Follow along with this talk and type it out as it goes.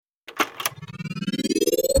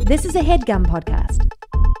This is a HeadGum podcast.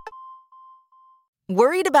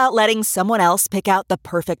 Worried about letting someone else pick out the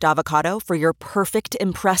perfect avocado for your perfect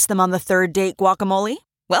impress them on the third date guacamole?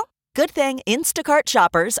 Well, good thing Instacart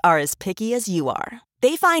shoppers are as picky as you are.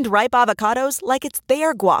 They find ripe avocados like it's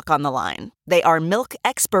their guac on the line. They are milk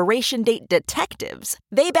expiration date detectives.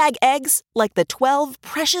 They bag eggs like the 12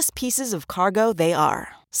 precious pieces of cargo they are.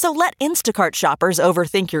 So let Instacart shoppers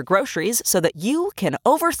overthink your groceries so that you can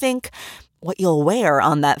overthink what you'll wear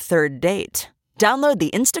on that third date. Download the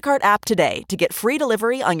Instacart app today to get free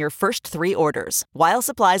delivery on your first 3 orders, while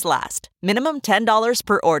supplies last. Minimum $10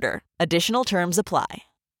 per order. Additional terms apply.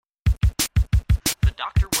 The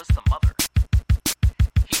doctor was the mother.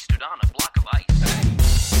 He stood on a block of ice.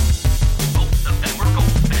 Both of them were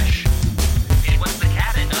goldfish. It was the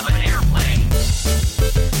cabin of an airplane.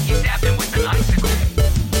 He stabbed him with an icicle.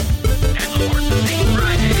 And the horse was named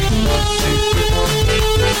Friday.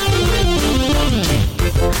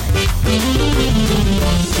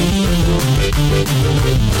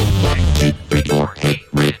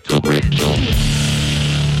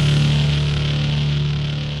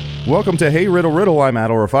 Welcome to Hey Riddle Riddle. I'm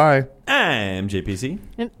Adol Rafai. I'm JPC.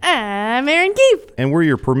 And I'm Aaron Keefe. And we're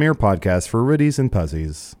your premier podcast for Riddies and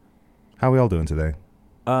Puzzies. How are we all doing today?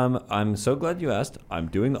 I'm so glad you asked. I'm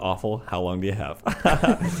doing awful. How long do you have?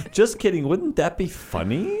 Just kidding. Wouldn't that be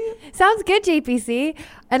funny? Sounds good, JPC.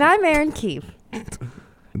 And I'm Aaron Keefe.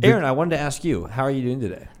 Aaron, I wanted to ask you, how are you doing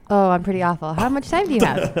today? Oh, I'm pretty awful. How much time do you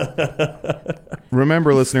have?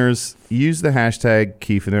 Remember, listeners, use the hashtag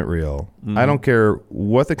KeefingItReal. I don't care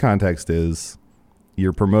what the context is.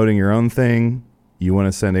 You're promoting your own thing. You want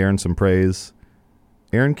to send Aaron some praise.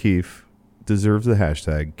 Aaron Keefe deserves the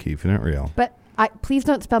hashtag KeefingItReal. But please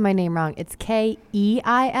don't spell my name wrong. It's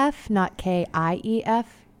K-E-I-F, not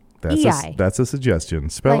K-I-E-F. That's a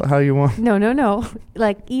suggestion. Spell it how you want. No.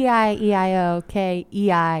 Like E-I-E-I-O-K-E-I-F.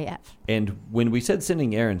 And when we said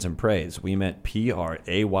sending Aaron some praise, we meant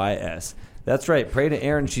P-R-A-Y-S. That's right. Pray to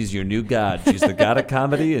Aaron. She's your new god. She's the god of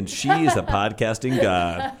comedy, and she's a podcasting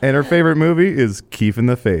god. And her favorite movie is Keeping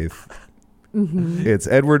the Faith. Mm-hmm. It's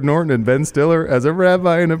Edward Norton and Ben Stiller as a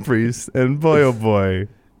rabbi and a priest. And boy, oh boy.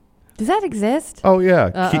 Does that exist? Oh,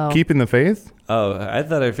 yeah. Keeping the Faith? Oh, I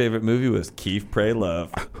thought our favorite movie was Keef, Pray,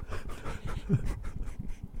 Love.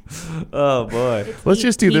 Oh, boy. Let's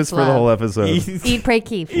just do this for the whole episode. Eat, pray,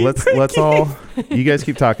 Keef. Let's all. You guys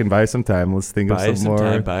keep talking. Buy some time. Let's think of some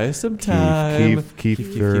more. Buy some time.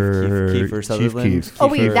 Kiefer Sutherland. Oh,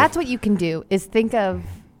 wait. That's what you can do is think of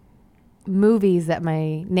movies that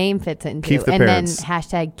my name fits into. Keef the and Parents. Then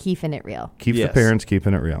hashtag Keefing It Real. Keep the Parents,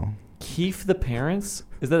 keeping it real. Keef the Parents?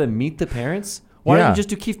 Is that a Meet the Parents? Why don't you just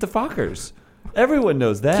do Keef the Fockers? Everyone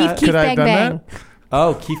knows that. Keef, Could I have bang, done bang. that?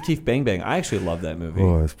 Oh, Keef, Bang Bang. I actually love that movie.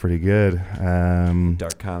 Oh, it's pretty good.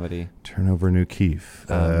 Dark comedy. Turn over new Keef.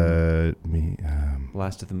 Last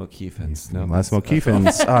of the Mokeefans. No, Last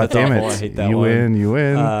Mokeefans. Damn awful. it. I hate that you one. You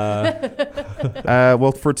win.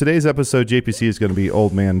 Well, for today's episode, JPC is going to be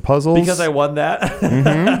Old Man Puzzles. Because I won that?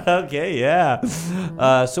 Mm-hmm. Okay, yeah.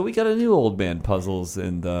 So we got a new Old Man Puzzles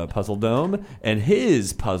in the Puzzle Dome, and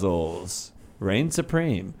his puzzles reign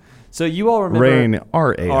supreme. So you all remember... Rain,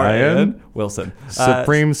 R-A-I-N. Wilson.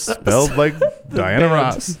 Supreme spelled like Diana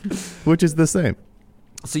Ross, which is the same.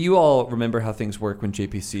 So you all remember how things work when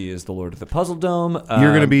JPC is the Lord of the Puzzle Dome.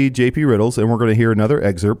 You're going to be JP Riddles, and we're going to hear another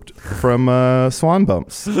excerpt from Swan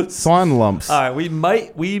Lumps. All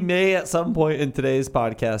right, we may at some point in today's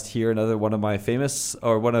podcast hear another one of my famous,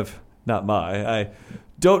 or one of, not my, I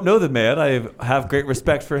don't know the man. I have great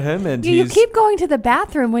respect for him, and You keep going to the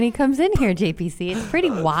bathroom when he comes in here, JPC. It's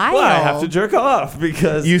pretty wild. Well, I have to jerk off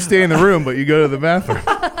because... You stay in the room, but you go to the bathroom.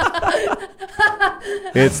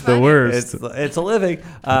 It's the worst. It's a living.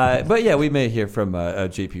 But yeah, we may hear from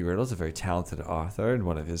JP Riddles, a very talented author, and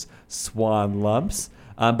one of his Swan Lumps.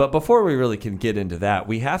 But before we really can get into that,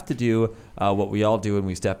 we have to do what we all do when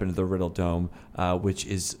we step into the Riddle Dome, which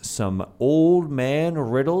is some old man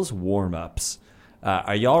riddles warm-ups.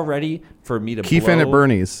 Are y'all ready for me to Keefin' at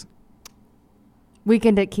Bernie's.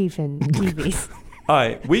 Weekend at Keefin's. All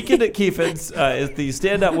right, Weekend at Keefin's is the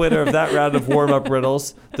standout winner of that round of warm-up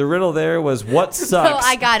riddles. The riddle there was, what sucks? So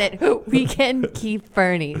I got it. Weekend Keef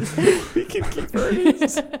Bernie's. Weekend Keef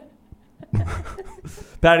Bernie's.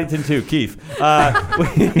 Paddington 2, Keef. The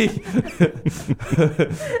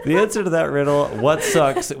answer to that riddle, what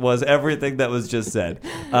sucks, was everything that was just said.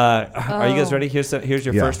 Are you guys ready? Here's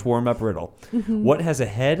your first warm-up riddle. Mm-hmm. What has a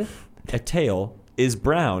head, a tail, is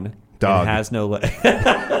brown, Dog. and has no leg?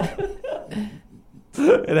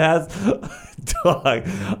 It has dog.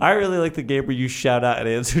 I really like the game where you shout out an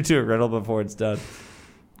answer to a riddle before it's done.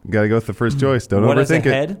 Got to go with the first choice. Don't What has a overthink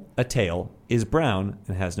it. head, a tail, is brown,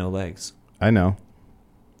 and has no legs? I know.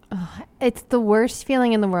 It's the worst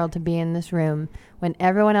feeling in the world to be in this room when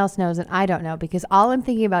everyone else knows and I don't know, because all I'm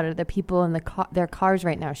thinking about are the people in their cars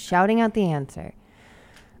right now shouting out the answer.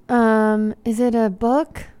 Is it a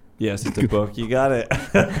book? Yes, it's a book. You got it.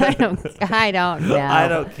 I don't know. I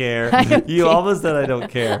don't care. You almost said I don't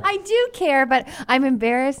care. I do care, but I'm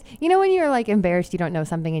embarrassed. You know when you're like embarrassed you don't know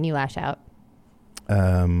something and you lash out?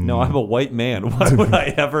 No, I'm a white man. Why would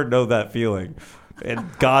I ever know that feeling? In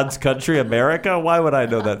God's country, America? Why would I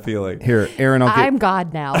know that feeling? Here, Aaron, I'm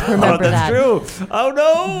God now. Remember that's that. true. Oh,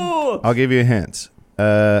 no. I'll give you a hint.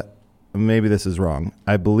 Maybe this is wrong.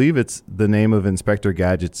 I believe it's the name of Inspector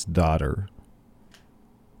Gadget's daughter.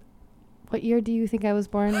 What year do you think I was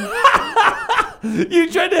born? You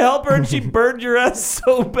tried to help her and she burned your ass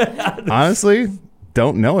so bad. Honestly,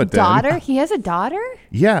 don't know it, Dan. Daughter? He has a daughter?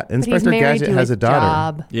 Yeah, But he's Inspector married Gadget to has a a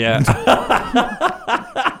daughter. job. Yeah.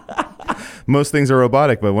 Most things are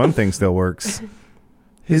robotic, but one thing still works.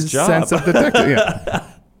 His job. sense of detective.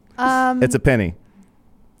 Yeah. It's a penny.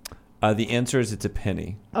 The answer is it's a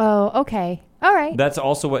penny. Oh, okay. All right. That's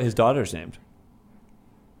also what his daughter's named.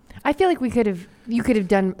 I feel like you could have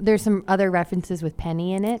done, there's some other references with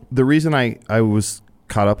Penny in it. The reason I was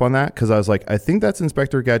caught up on that, because I was like, I think that's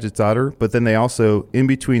Inspector Gadget's daughter, but then they also, in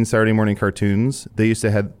between Saturday morning cartoons, they used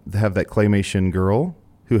to have that claymation girl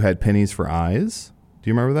who had pennies for eyes. Do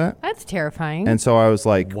you remember that? That's terrifying. And so I was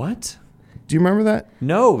like, What? do you remember that?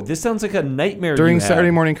 No, this sounds like a nightmare. During you had.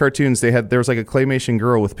 Saturday morning cartoons, there was like a claymation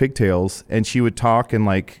girl with pigtails, and she would talk and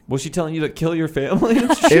like Was she telling you to kill your family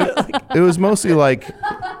and shit? it was mostly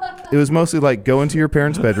like go into your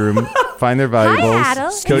parents' bedroom, find their valuables, Adel.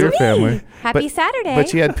 kill It's your me. family. Happy Saturday. But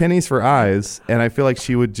she had pennies for eyes, and I feel like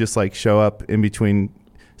she would just like show up in between.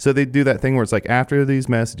 So they do that thing where it's like, after these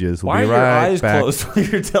messages, we'll Why are be your right eyes back. closed while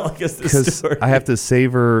you're telling us this Because story? I have to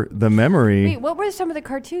savor the memory. Wait, what were some of the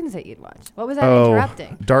cartoons that you'd watch? What was I Oh,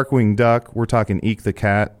 interrupting? Darkwing Duck. We're talking Eek the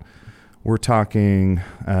Cat. We're talking.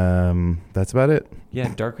 That's about it. Yeah,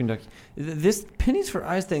 Darkwing Duck. This pennies for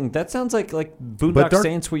eyes thing, that sounds like Boondock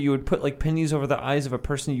Saints, where you would put like pennies over the eyes of a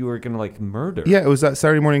person you were going to like murder. Yeah, it was that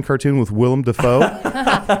Saturday morning cartoon with Willem Dafoe.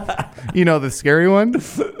 You know, the scary one?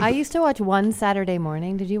 I used to watch One Saturday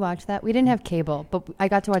Morning. Did you watch that? We didn't have cable, but I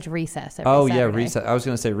got to watch Recess every Oh, yeah, Saturday. Recess. I was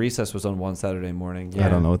going to say Recess was on one Saturday morning. Yeah. I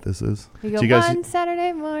don't know what this is. We go, Do you guys, One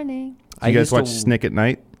Saturday Morning. do you guys used to- watch Snick at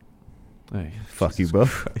Night? Oh, Fuck you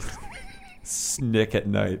both. Snick at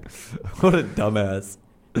night. What a dumbass.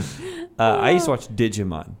 I used to watch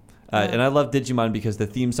Digimon. And I love Digimon because the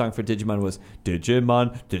theme song for Digimon was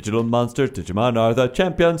Digimon, digital monsters, Digimon are the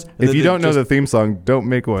champions. And If then you they don't know just- the theme song, don't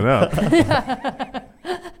make one up.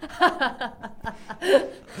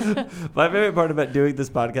 My favorite part about doing this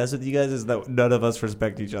podcast with you guys is that none of us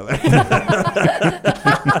respect each other.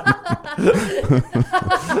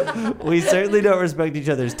 We certainly don't respect each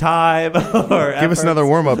other's time or Give us another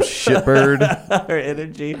warm up, shitbird. or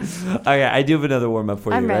energy. Okay, I do have another warm up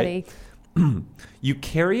for I'm you, ready. right? You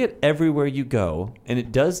carry it everywhere you go, and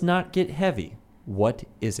it does not get heavy. What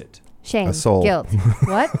is it? Shame. A soul. Guilt.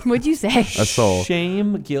 What? What'd you say? A soul.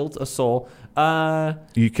 Shame, guilt, a soul.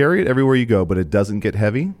 You carry it everywhere you go, but it doesn't get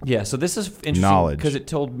heavy. Yeah, so this is interesting Knowledge. because it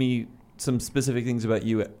told me some specific things about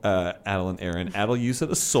you, Adel and Aaron. Adel, you said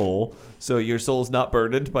a soul, so your soul is not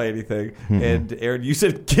burdened by anything. And Aaron, you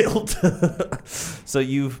said guilt. So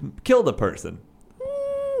you've killed a person.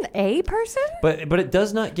 A person? But it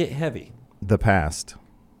does not get heavy. The past.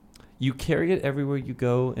 You carry it everywhere you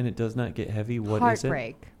go, and it does not get heavy. What is it?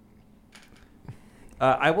 Heartbreak.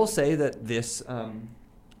 I will say that this...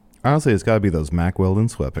 Honestly, it's got to be those Mack Weldon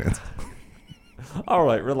sweatpants. all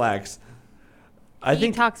right, relax. I He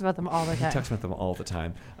think talks about them all the he time. talks about them all the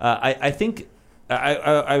time. I think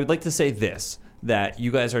I would like to say this, that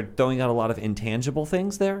you guys are throwing out a lot of intangible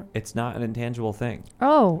things there. It's not an intangible thing.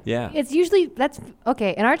 Oh. Yeah. It's usually,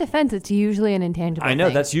 okay, in our defense, it's usually an intangible I know,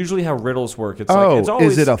 thing. that's usually how riddles work. It's Oh, like, it's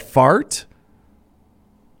always, is it a fart?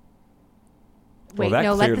 Wait, that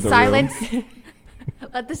no, let cleared the the silence...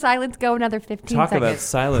 Let the silence go another 15 Talk seconds. about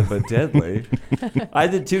silent but deadly. I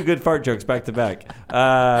did 2 good fart jokes back to back.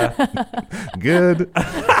 Good.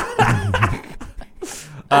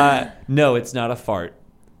 No, it's not a fart.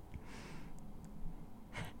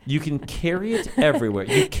 You can carry it everywhere.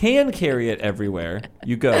 You can carry it everywhere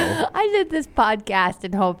you go. I did this podcast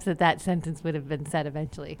in hopes that that sentence would have been said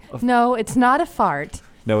eventually. No, it's not a fart.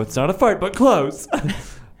 No, it's not a fart, but close.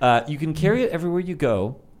 You can carry it everywhere you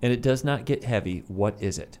go, and it does not get heavy. What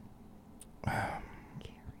is it?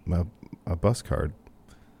 A bus card.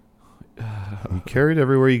 You carry it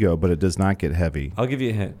everywhere you go, but it does not get heavy. I'll give you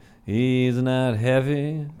a hint. He's not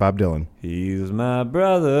heavy. Bob Dylan. He's my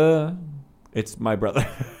brother. It's my brother.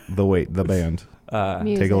 The band.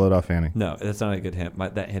 Music. Take a load off Annie. No, that's not a good hint.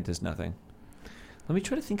 That hint is nothing. Let me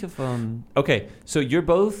try to think of. Okay, so you're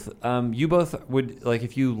both. You both would like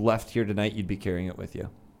if you left here tonight, you'd be carrying it with you.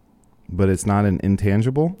 But it's not an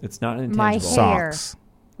intangible? It's not an My intangible. hair. Socks.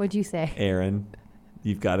 What'd you say? Aaron,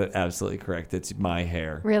 you've got it absolutely correct. It's my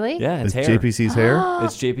hair. Really? Yeah, it's It's hair. JPC's hair?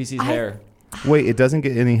 It's JPC's hair. Wait, it doesn't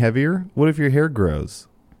get any heavier? What if your hair grows?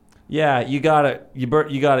 Yeah, you got it. You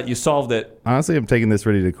got it. You solved it. Honestly, I'm taking this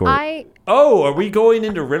ready to court. Oh, are we going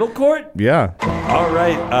into Riddle Court? Yeah. All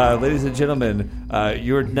right, ladies and gentlemen,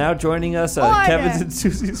 you're now joining us, Kevin's and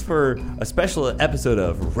Susie's, for a special episode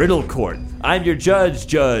of Riddle Court. I'm your Judge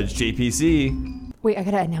JPC. Wait, I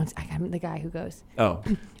gotta announce. I'm the guy who goes. Oh,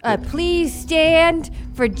 Please stand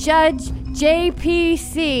for Judge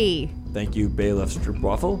JPC. thank you, Bailiff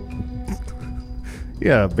Stroopwafel.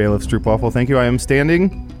 Yeah, Bailiff Stroopwafel, thank you. I am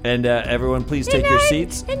standing. And everyone, please take your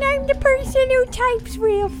seats. And I'm the person who types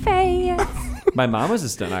real fast. My mom was a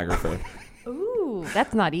stenographer. Ooh,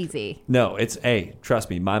 that's not easy. No, trust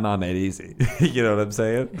me, my mom made it easy. You know what I'm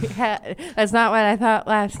saying? That's not what I thought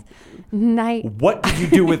last night. What did you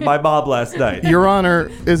do with my mom last night? Your Honor,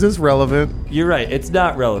 is this relevant? You're right, it's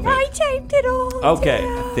not relevant. I typed it all Okay,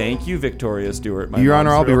 down. thank you, Victoria Stewart. My Your mom's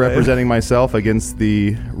Honor, I'll be real name. representing myself against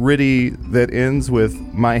the riddy that ends with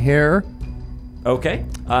my hair. Okay,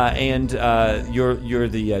 and you're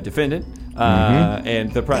the defendant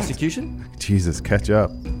and the prosecution. Jesus, catch up.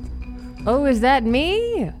 Oh, is that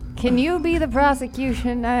me? Can you be the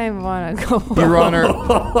prosecution? I want to go.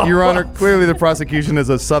 Your Honor, clearly the prosecution is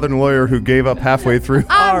a Southern lawyer who gave up halfway through.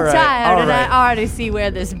 I'm All right, tired, all and right. I already see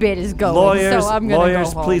where this bit is going. Lawyers, so I'm gonna go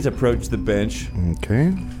home. please approach the bench.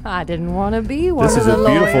 Okay. I didn't want to be one This of is the a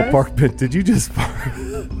beautiful lawyers. park bench. Did you just...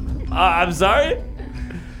 I'm sorry.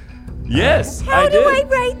 Yes, How I do I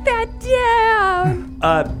did. write that down?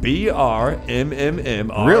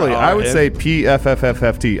 BRMMM. Really? I would say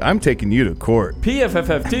PFFFFT. I'm taking you to court.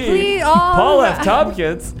 PFFFT. Please, all- Paul F.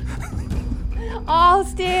 Tompkins. All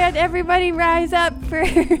stand, everybody rise up for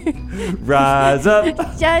Rise up.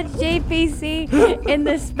 Judge JPC in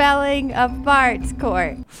the spelling of farts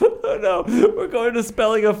court. Oh no, we're going to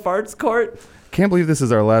spelling of farts court. Can't believe this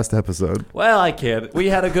is our last episode. Well, I can't. We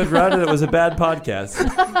had a good run and it was a bad podcast.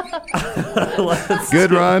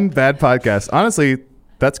 Good run, bad podcast. Honestly,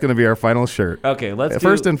 that's going to be our final shirt. Okay, let's do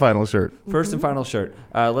First and final shirt. first and final shirt.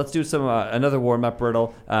 Let's do some another warm up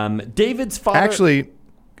riddle. David's father. Actually,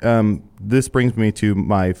 this brings me to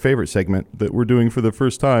my favorite segment that we're doing for the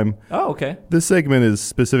first time. Oh, okay. This segment is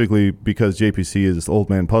specifically because JPC is Old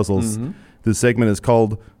Man Puzzles. Mm-hmm. This segment is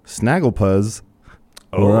called Snagglepuzz,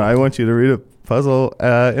 Oh. where I want you to read a puzzle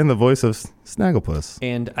in the voice of Snagglepuss.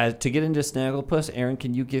 And to get into Snagglepuss, Aaron,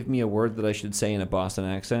 can you give me a word that I should say in a Boston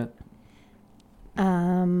accent?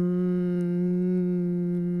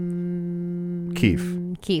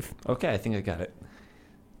 Keef. Okay, I think I got it.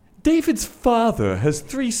 David's father has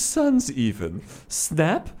 3 sons even.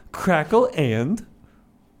 Snap, Crackle, and...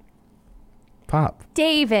 Pop.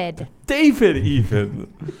 David. David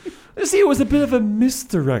even. You see, it was a bit of a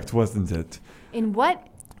misdirect, wasn't it? In what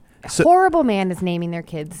So- horrible man is naming their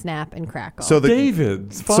kids Snap and Crackle? So the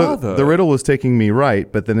David's father. So the riddle was taking me right,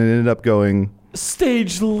 but then it ended up going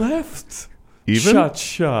Stage left. even.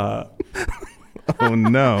 Cha-cha. Oh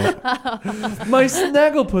no! My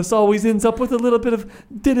Snagglepuss always ends up with a little bit of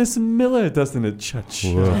Dennis Miller, doesn't it?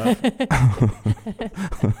 Cha-cha.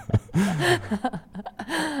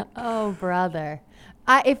 Oh, brother.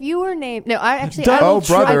 If you were named... No, I actually... Donald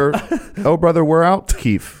I will Oh brother, we're out,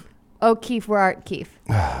 Keef. Oh, Keith, we're Art Keith.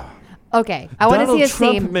 Okay, I want to see a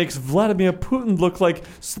Trump scene. makes Vladimir Putin look like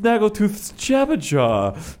Snaggletooth's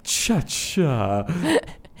Jabberjaw. Cha-cha.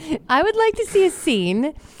 I would like to see a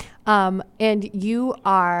scene, and you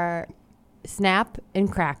are Snap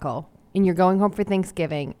and Crackle, and you're going home for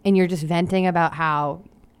Thanksgiving, and you're just venting about how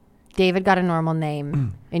David got a normal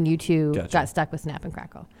name, and you two Gotcha. got stuck with Snap and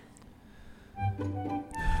Crackle.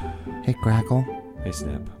 Hey, Crackle. Hey,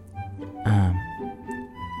 Snap.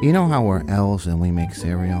 You know how we're elves and we make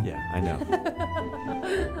cereal? Yeah, I know.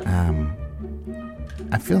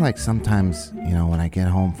 I feel like sometimes, when I get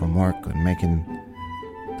home from work and making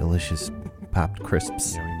delicious popped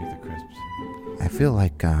crisps, Yeah, we make the crisps. I feel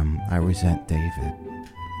like I resent David.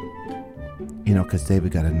 Because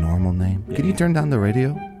David got a normal name. Can you turn down the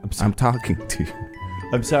radio? I'm talking to you.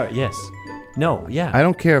 I'm sorry. Yes. No. Yeah. I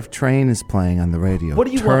don't care if Train is playing on the radio. What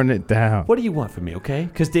do you Turn want? it down. What do you want from me? Okay?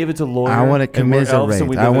 Because David's a lawyer. I wanna and we're elves, commiserate. and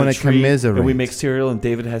we I live in wanna a tree, commiserate. And we make cereal, and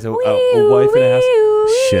David has a wife and a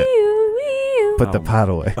house. Shit. Put the pot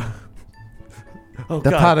away. Oh,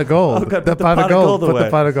 The God. pot of gold. Oh, God, the put pot of gold. Put away. the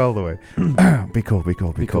pot of gold away. Be cool. Be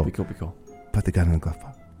cool. Be cool. Be cool. Put the gun in the glove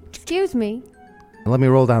box. Excuse me. Let me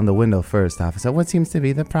roll down the window first, officer. What seems to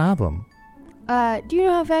be the problem? Do you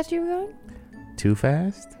know how fast you were going? Too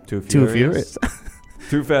fast? Too Too furious. furious?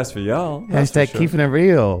 Too fast for y'all. that's Hashtag for sure. keeping it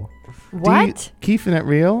real. What? Keeping it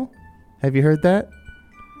real? Have you heard that?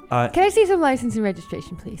 Can I see some license and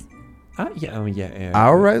registration, please? Yeah.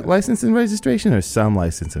 Our license and registration or some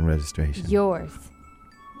license and registration? Yours.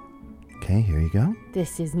 Okay, here you go.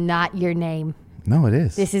 This is not your name. No, it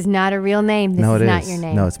is. This is not a real name. This no, is it not is. your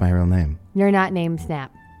name. No, it's my real name. You're not named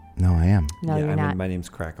Snap. No, I am. No, you're not. My name's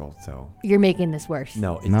Crackle, so You're making this worse.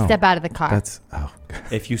 no. No. Step out of the car.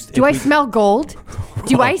 If you Do I smell gold?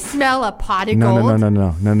 Do I smell a pot of No, gold?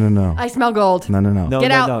 no. I smell gold. No. No, Get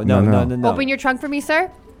no, out. No. Open your trunk for me,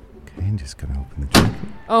 sir. Okay, I'm just going to open the trunk.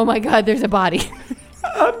 Oh my God, there's a body.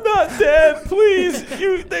 I'm not dead. Please,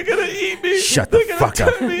 they're gonna eat me. Shut the fuck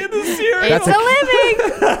up. Turn me into cereal. It's a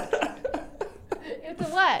living. It's a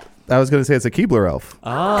what? I was going to say it's a Keebler elf.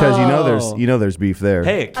 Oh. Because there's beef there.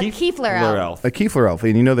 Hey, Keefler elf. A Keefler elf,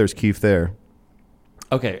 and there's Keef there.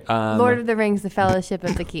 Okay. Lord of the Rings, the Fellowship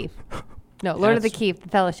of the Keef. No, Lord of the That's- Keef, the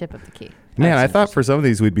Fellowship of the Keef. Man, That's I thought for some of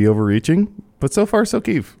these we'd be overreaching, but so far so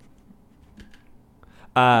Keef.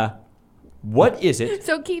 What is it?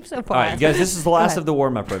 So Keef so far. All right, you guys, this is the Go last ahead. of the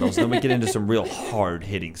warm-up riddles. Then we get into some real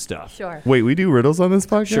hard-hitting stuff. Sure. Wait, we do riddles on this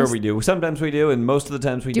podcast? Sure we do. Sometimes we do, and most of the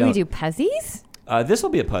times we Do don't. we do puzzies? This will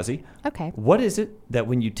be a puzzle. Okay. What is it that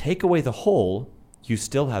when you take away the whole, you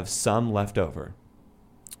still have some left over?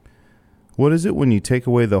 What is it when you take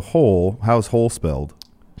away the whole? How's whole spelled?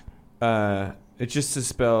 It's just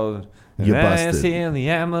spelled. You busted. in the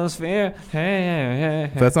atmosphere.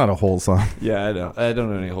 That's not a whole song. Yeah, I know. I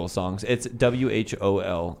don't know any whole songs. It's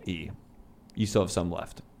WHOLE. You still have some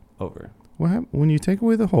left over. When you take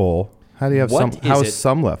away the whole, how do you have What some? is How's it?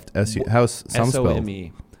 some left? How's some spelled?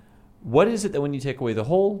 SOME. What is it that when you take away the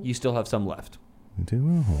whole, you still have some left?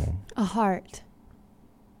 Do a whole. A heart.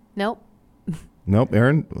 Nope. Nope,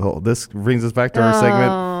 Aaron. Well, this brings us back to our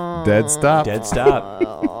segment. Dead stop. Dead stop.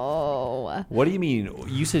 Oh. What do you mean?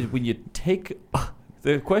 You said when you take.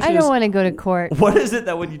 The question I is. don't want to go to court. What is it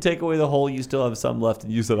that when you take away the whole, you still have some left,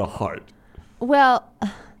 and you said a heart? Well,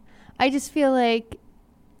 I just feel like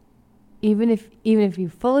even if you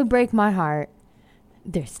fully break my heart,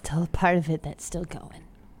 there's still a part of it that's still going.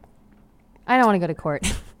 I don't want to go to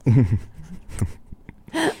court.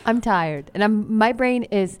 I'm tired, and my brain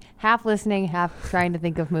is half listening, half trying to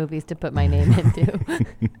think of movies to put my name into.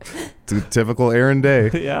 It's a typical Aaron day.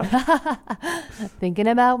 Yeah. Thinking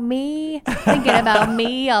about me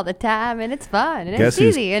all the time, and it's fun, and Guess it's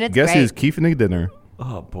easy, and it's guess great. who's keeping the dinner?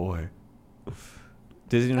 Oh boy.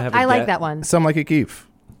 Does anyone have? I like that one. Some like it Keef.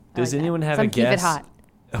 Does I like anyone that. have Some a guess? Keep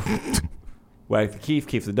it hot. Wag the Keef,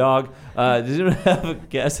 Keef the dog. Does anyone have a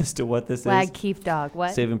guess as to what this Wag is? Keef dog.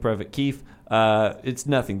 What? Saving Private Keef. It's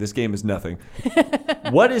nothing. This game is nothing.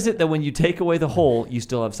 What is it that when you take away the whole, you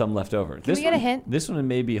still have some left over? Can we get a hint? This one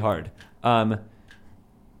may be hard.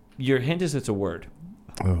 Your hint is it's a word.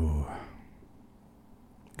 Oh,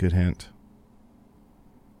 good hint.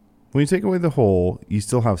 When you take away the whole, you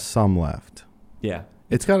still have some left. Yeah.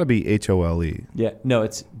 It's got to be HOLE. Yeah. No,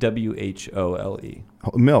 it's WHOLE.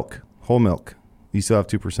 Milk, whole milk. You still have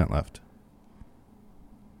 2% left.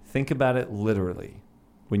 Think about it literally.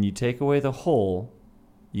 When you take away the whole,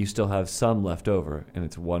 you still have some left over, and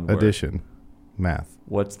it's one word. Addition, math.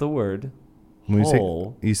 What's the word? When you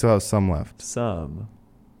Whole. you still have some left. Some.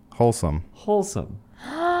 Wholesome. Wholesome.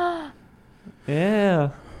 Yeah.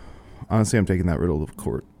 Honestly, I'm taking that riddle to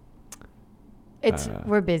court.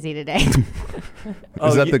 We're busy today.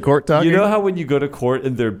 Is that the court talking? You know how when you go to court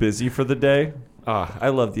and they're busy for the day? I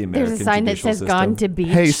love the American There's a sign that judicial says system. "Gone to beach."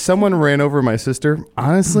 Hey, someone ran over my sister.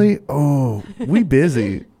 Honestly, we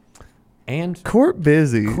busy. And Court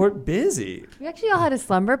busy. court busy. We actually all had a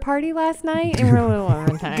slumber party last night, and we're a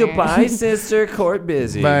little tired. Goodbye, sister. Court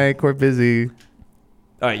busy. Bye, court busy.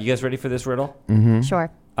 All right, you guys ready for this riddle? Sure.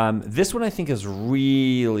 This one I think is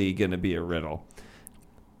really going to be a riddle.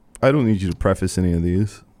 I don't need you to preface any of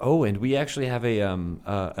these. Oh, and we actually have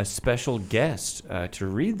a special guest to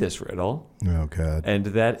read this riddle, Oh, God. and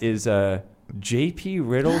that is J.P.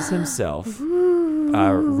 Riddles himself,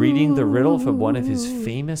 reading the riddle from one of his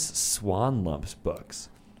famous Swan Lumps books.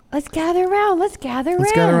 Let's gather around. Let's gather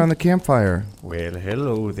around the campfire. Well,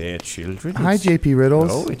 hello there, children. Hi, JP Riddles.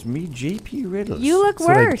 Oh, it's me, J.P. Riddles. You look That's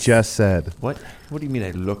what I worse. just said. What? What do you mean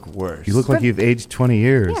I look worse? You look like you've aged 20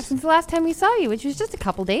 years. Yeah, since the last time we saw you, which was just a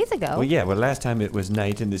couple days ago. Well, yeah. Well, last time it was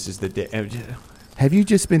night, and this is the day. Have you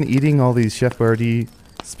just been eating all these Chef Boyardee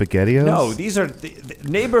SpaghettiOs? No, these are the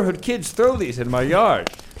neighborhood kids throw these in my yard.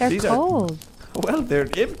 They're These cold. Well, they're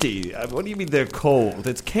empty. What do you mean they're cold?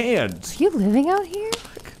 It's cans. Are you living out here?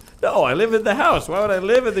 No, I live in the house. Why would I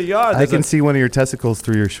live in the yard? I can see one of your testicles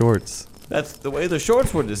through your shorts. That's the way the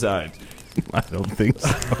shorts were designed. I don't think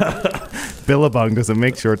so. Billabong doesn't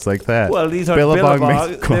make shorts like that. Well, these are Billabong Billabong.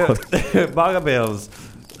 makes They're Bagabills.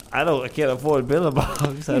 I can't afford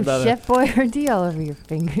Billabongs. You have Chef Boyardee all over your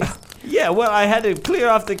fingers. Yeah, well, I had to clear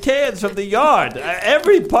off the cans from the yard.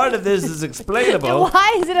 Every part of this is explainable.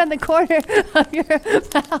 Why is it on the corner of your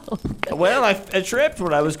mouth? Well, I tripped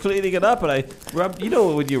when I was cleaning it up, and I rubbed. You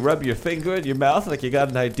know when you rub your finger in your mouth like you got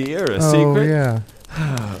an idea or a secret? yeah.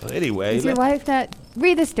 Anyway, Is your wife not?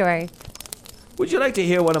 Read the story. would you like to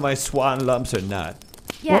hear one of my swan lumps or not?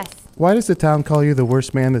 Yes. Why does the town call you the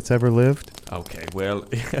worst man that's ever lived? Okay, well,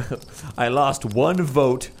 I lost one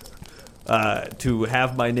vote to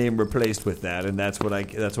have my name replaced with that, and that's what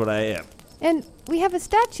I am. And we have a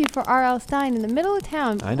statue for R.L. Stein in the middle of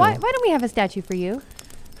town. I know. Why don't we have a statue for you?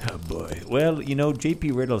 Oh boy. Well,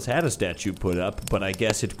 J.P. Riddles had a statue put up, but I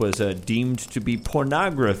guess it was deemed to be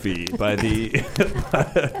pornography by the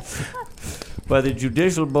by the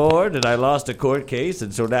judicial board, and I lost a court case,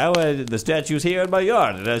 and so now the statue's here in my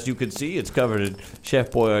yard, and as you can see, it's covered in Chef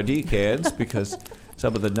Boyardee cans because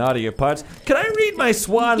some of the naughtier parts. Can I read my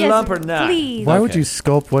swan Yes, lump or not? please. Why would you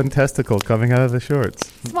sculpt one testicle coming out of the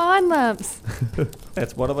shorts? Swan lumps.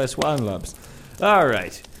 That's one of my swan lumps. All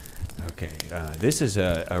right. Okay, this is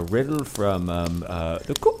a riddle from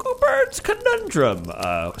the Cuckoo Bird's Conundrum.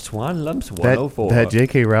 Swan Lumps 104. That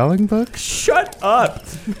J.K. Rowling book? Shut up!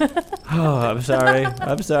 Oh, I'm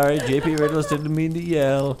sorry. J.P. Riddles didn't mean to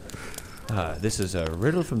yell. This is a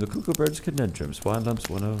riddle from the Cuckoo Bird's Conundrum. Swan Lumps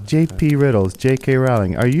 104. J.P. Riddles, J.K.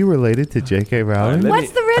 Rowling. Are you related to J.K. Rowling? Let What's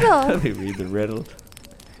me- the riddle? Let me read the riddle.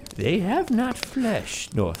 They have not flesh,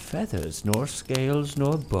 nor feathers, nor scales,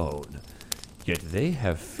 nor bone. Yet they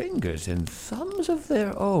have fingers and thumbs of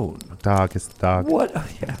their own. Dog, it's the dog. What? Oh,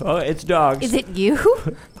 yeah. Oh, it's dogs. Is it you?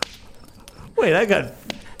 Wait, I got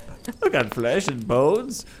flesh and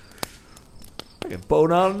bones. I can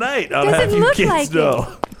bone all night. I'll have Doesn't you look kids like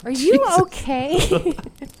know. Are you okay?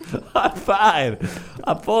 I'm fine.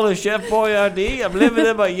 I'm full of Chef Boyardee. I'm living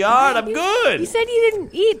in my yard. I'm You good. said you didn't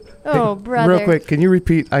eat. Oh, brother. Real quick, can you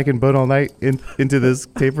repeat I can bone all night into this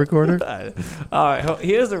tape recorder? All right,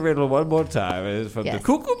 here's the riddle one more time. It's from Yes. the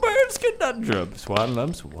Cuckoo Bird's Conundrum. Swan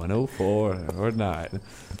Lumps 104 or 9.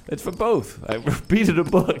 It's for both. I repeated a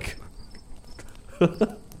book.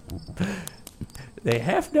 They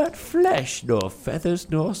have not flesh, nor feathers,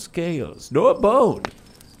 nor scales, nor bone.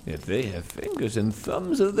 Yet they have fingers and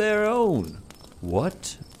thumbs of their own.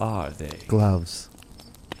 What are they? Gloves.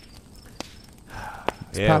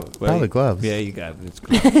 Probably gloves. Yeah, you got it. It's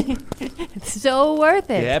gloves. It's so worth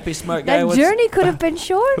it. You happy, smart guy? That journey could have been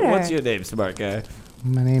shorter. What's your name, smart guy?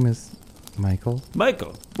 My name is Michael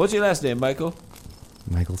Michael. What's your last name, Michael?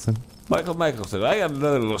 Michelson. Michael Michelson. I got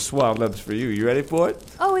another little swan lips for you. You ready for it?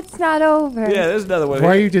 Oh, it's not over. Yeah, there's another one. Why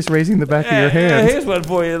are here. you just raising the back of your Yeah, hand? here's one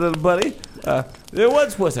for you, little buddy. There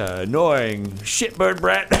once was an annoying shitbird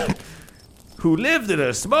brat who lived in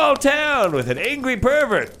a small town with an angry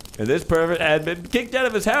pervert. And this pervert had been kicked out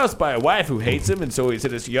of his house by a wife who hates him, and so he's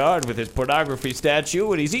in his yard with his pornography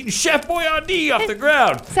statue, and he's eating Chef Boyardee off the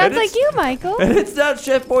ground. Sounds And like it's- you, Michael. And it's not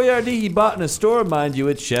Chef Boyardee he bought in a store, mind you.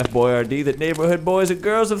 It's Chef Boyardee that neighborhood boys and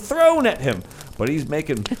girls have thrown at him. But he's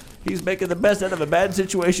making the best out of a bad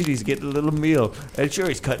situation. He's getting a little meal. And sure,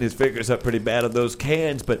 he's cutting his fingers up pretty bad on those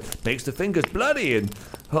cans, but makes the fingers bloody. And,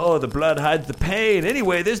 oh, the blood hides the pain.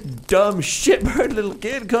 Anyway, this dumb shitbird little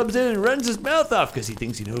kid comes in and runs his mouth off because he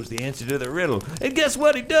thinks he knows the answer to the riddle. And guess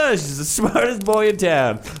what he does? He's the smartest boy in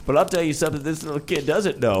town. But I'll tell you something this little kid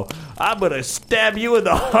doesn't know. I'm going to stab you in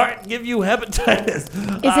the heart and give you hepatitis.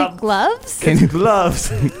 Is it gloves? It's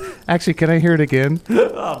gloves. Actually, can I hear it again?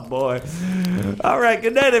 Oh, boy. All right,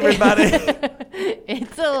 good night, everybody.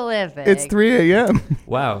 It's a living. It's 3 a.m.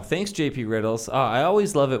 Wow, thanks, JP Riddles. I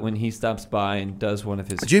always love it when he stops by and does one of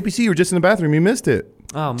his... JPC, you were just in the bathroom. You missed it.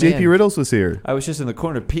 Oh, man. JP Riddles was here. I was just in the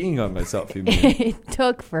corner peeing on myself, you mean. It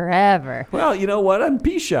took forever. Well, you know what? I'm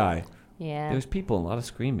pee shy. Yeah. There's people, a lot of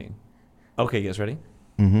screaming. Okay, you guys ready?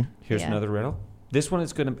 Mm-hmm. Here's Yeah. another riddle. This one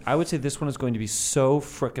is I would say this one is going to be so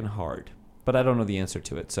frickin' hard, but I don't know the answer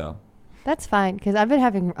to it, so... That's fine, because I've been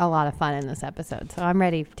having a lot of fun in this episode, so I'm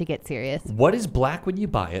ready to get serious. What is black when you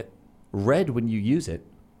buy it, red when you use it,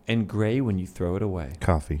 and gray when you throw it away?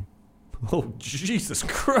 Coffee. Oh, Jesus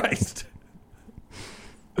Christ.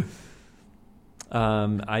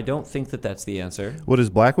 I don't think that that's the answer. What is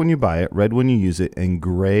black when you buy it, red when you use it, and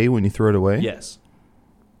gray when you throw it away? Yes.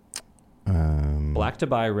 Black to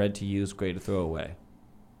buy, red to use, gray to throw away.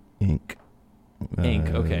 Ink. Ink,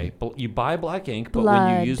 okay. You buy black ink, but when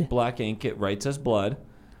Blood. you use black ink, it writes as blood.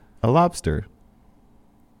 A lobster.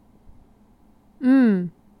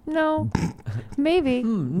 No. Maybe.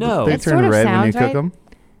 No. They That turn sort of red when you sounds cook right. them.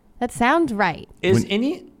 That sounds right.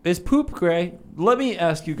 Is poop gray? Let me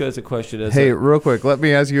ask you guys a question. Hey, real quick, let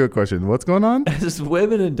me ask you a question. What's going on? As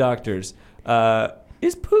women and doctors,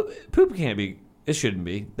 is poop can't be? It shouldn't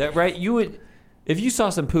be that right? You would, if you saw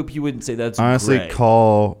some poop, you wouldn't say that's Honestly, gray.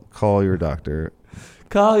 call your doctor.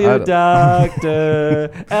 Call your doctor.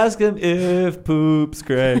 Ask him if poop's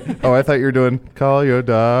gray. Oh, I thought you were doing call your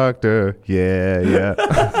doctor.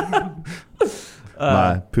 Yeah.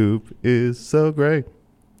 My poop is so gray.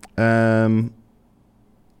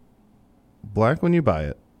 Black when you buy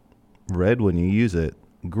it, red when you use it,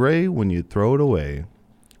 gray when you throw it away.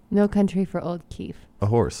 No Country for Old Keith. A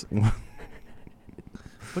horse.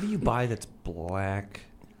 What do you buy that's black?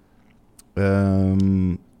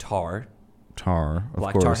 Tar, of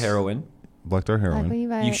Black course. tar heroin. Black tar Black when heroin. you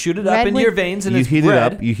buy You it. shoot it Red up in when- your veins and You it's heat red.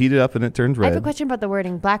 it up. You heat it up and it turns I have a red. question about the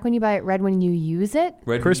wording. Black when you buy it, red when you use it? Red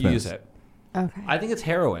when you Christmas. use it. Okay. I think it's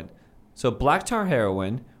heroin. So black tar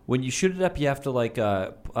heroin. When you shoot it up, you have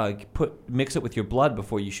to mix it with your blood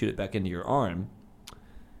before you shoot it back into your arm.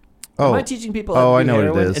 Am I teaching people? How to I do know what it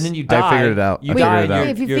heroin? is. And then you die. I figured it out. You I die. figured it out. You're,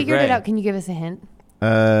 If you you're figured gray. it out, can you give us a hint?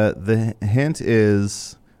 The hint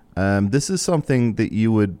is this is something that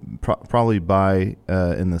you would probably buy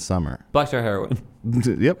in the summer. Black tar heroin.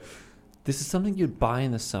 Yep. This is something you'd buy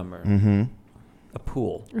in the summer. Mm-hmm. A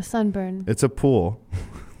pool. A sunburn. It's a pool.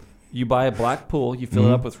 You buy a black pool. You fill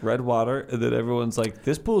it up with red water, and then everyone's like,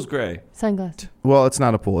 "This pool's gray." Sunglasses. Well, it's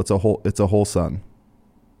not a pool. It's a whole sun.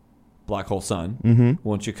 Black hole sun. Mm-hmm.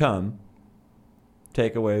 Won't you come?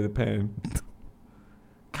 Take away the pain.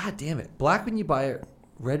 God damn it! Black when you buy it,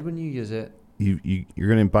 red when you use it. You're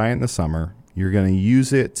going to buy it in the summer. You're going to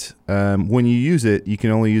use it. When you use it, you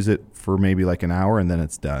can only use it for maybe like an hour, and then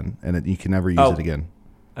it's done, and you can never use it again.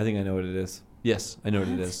 I think I know what it is. Yes, I know what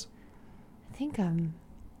it is. I think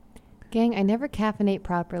gang, I never caffeinate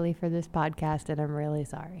properly for this podcast, and I'm really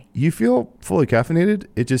sorry. You feel fully caffeinated.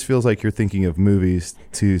 It just feels like you're thinking of movies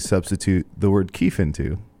to substitute the word keef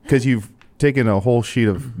into, because you've taken a whole sheet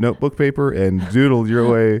of notebook paper and doodled your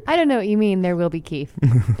way. I don't know what you mean. There will be Keith.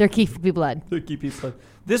 There Keith will be blood.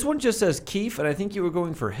 This one just says Keef, and I think you were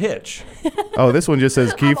going for Hitch. Oh, this one just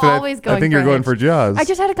says keef. I'm and always I going think for you're going Hitch. for Jaws. I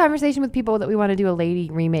just had a conversation with people that we want to do a lady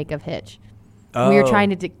remake of Hitch. We were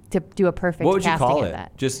trying to do a perfect What would you casting call of it?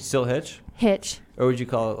 that. Just still Hitch? Hitch. Or would you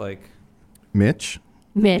call it like Mitch,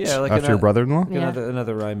 Mitch. Yeah, like after your brother-in-law. Yeah.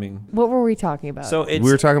 another rhyming? What were we talking about? So it's We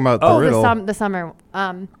were talking about the oh, riddle. the summer.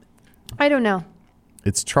 I don't know.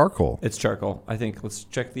 It's charcoal. it's charcoal. I think let's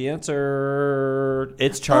check the answer.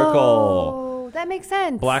 It's charcoal. Oh, that makes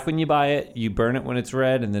sense. Black when you buy it, you burn it when it's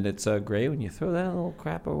red, and then it's gray when you throw that little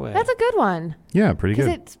crap away. That's a good one. Yeah, pretty Because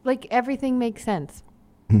good. it's like everything makes sense.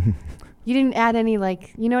 You didn't add any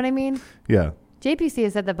you know what I mean? Yeah. JPC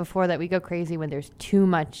has said that before, that we go crazy when there's too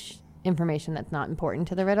much information that's not important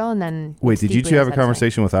to the riddle, and then Wait, it's did you deeply two have a unsatisfying.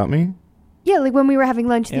 conversation without me? Yeah, like when we were having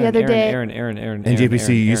lunch the other day. Aaron. And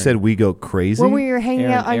JPC, you said we go crazy? When we were hanging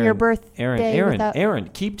out on your birthday. Aaron,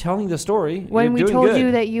 keep telling the story. When You're we doing told good.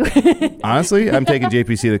 you that you... Honestly, I'm taking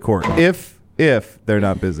JPC to court. If they're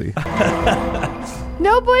not busy.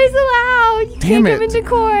 No boys allowed. You Damn can't it. come into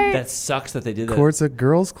court. That sucks that they did that. Court's a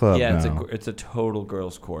girls' club yeah, now. it's a total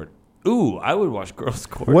girls' court. Ooh, I would watch girls'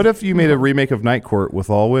 court. What if you made a remake of Night Court with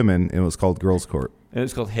all women and it was called Girls' Court? And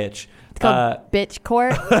it's called Hitch. It's called Bitch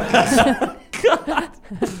Court.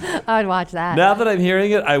 I would watch that. Now that I'm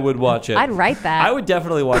hearing it, I would watch it. I'd write that. I would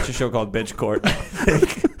definitely watch a show called Bitch Court.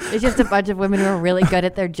 It's just a bunch of women who are really good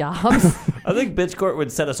at their jobs. I think Bitch Court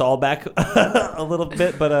would set us all back a little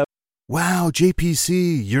bit, but Wow,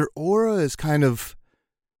 JPC, your aura is kind of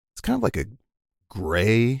like a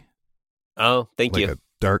gray, Oh, thank like you. a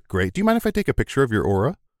dark gray. Do you mind if I take a picture of your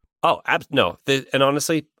aura? Oh, no. And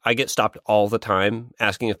honestly, I get stopped all the time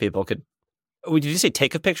asking if people could. Oh, did you say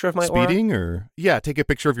take a picture of my aura? Speeding or? Yeah, take a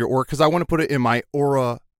picture of your aura because I want to put it in my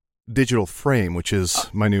aura digital frame, which is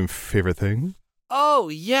my new favorite thing. Oh,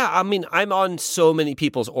 yeah. I mean, I'm on so many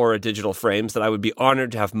people's aura digital frames that I would be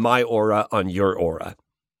honored to have my aura on your aura.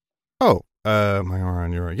 Oh, my aura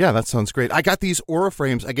on your aura. Yeah, that sounds great. I got these aura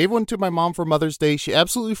frames. I gave one to my mom for Mother's Day. She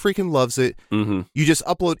absolutely freaking loves it. Mm-hmm. You just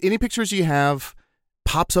upload any pictures you have,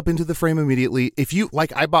 pops up into the frame immediately. If you,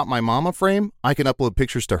 like I bought my mom a frame, I can upload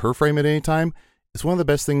pictures to her frame at any time. It's one of the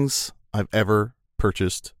best things I've ever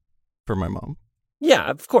purchased for my mom. Yeah,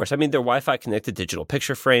 of course. I mean, they're Wi-Fi connected digital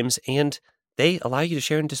picture frames, and they allow you to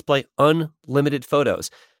share and display unlimited photos.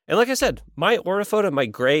 And like I said, my aura photo, my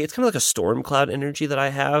gray, it's kind of like a storm cloud energy that I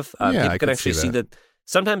have. Yeah, people I can could actually see see that. that.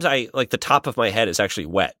 Sometimes the top of my head is actually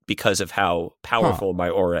wet because of how powerful my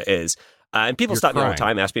aura is. And people You're stop me all the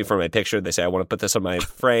crying. time, ask me for my picture. They say, I want to put this on my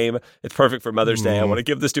frame. It's perfect for Mother's Day. I want to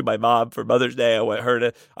give this to my mom for Mother's Day. I want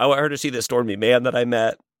her to see this stormy man that I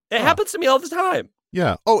met. It happens to me all the time.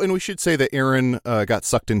 Yeah. Oh, and we should say that Aaron got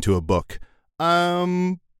sucked into a book.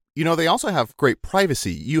 They also have great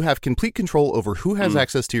privacy. You have complete control over who has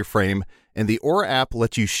access to your frame, and the Aura app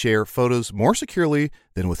lets you share photos more securely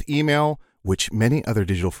than with email, which many other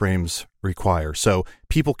digital frames require. So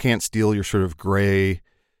people can't steal your sort of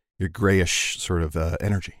your grayish sort of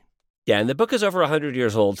energy. Yeah, and the book is over 100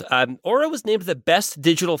 years old. Aura was named the best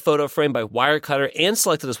digital photo frame by Wirecutter and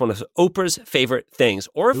selected as one of Oprah's favorite things.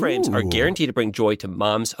 Aura frames are guaranteed to bring joy to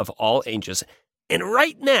moms of all ages. And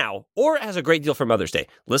right now, Aura has a great deal for Mother's Day.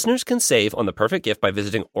 Listeners can save on the perfect gift by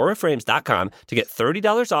visiting auraframes.com to get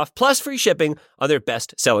 $30 off plus free shipping on their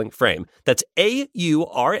best-selling frame. That's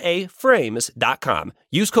AURA frames.com.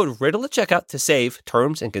 Use code RIDDLE at checkout to save.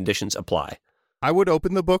 Terms and conditions apply. I would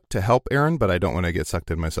open the book to help Aaron, but I don't want to get sucked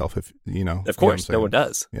in myself. If you know, Of course, no one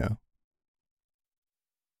does. Yeah.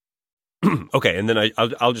 Okay, and then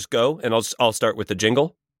I'll just go and I'll start with the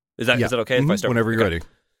jingle. Is that okay if I start whenever you're okay. ready?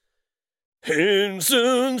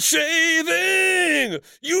 Henson Shaving!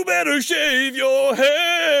 You better shave your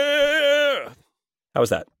hair! How was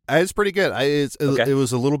that? It's pretty good. It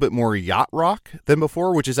was a little bit more yacht rock than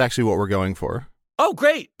before, which is actually what we're going for. Oh,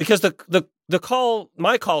 great! Because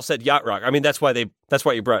my call said yacht rock. I mean, that's why you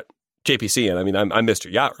brought JPC in. I mean, I'm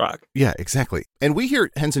Mr. Yacht Rock. Yeah, exactly. And we here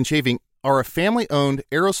at Henson Shaving are a family-owned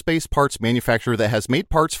aerospace parts manufacturer that has made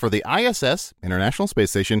parts for the ISS, International Space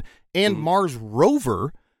Station, and Mars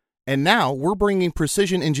rover. And now we're bringing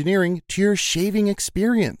precision engineering to your shaving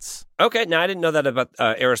experience. Okay, now I didn't know that about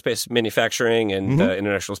aerospace manufacturing and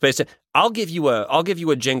International Space. I'll give you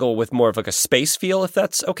a jingle with more of like a space feel, if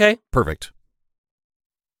that's okay. Perfect.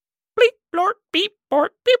 Bleep, blort, beep,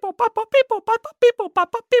 bort, people, papa, people, papa, people,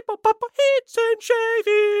 papa, people, papa, hits and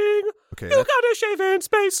shaving. Okay, You gotta shave in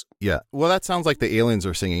space. Yeah. Well, that sounds like the aliens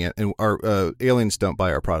are singing it, and our aliens don't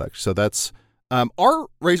buy our product. So that's our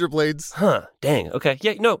razor blades. Huh, dang, okay.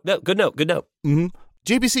 Yeah, no, good note. Mm-hmm.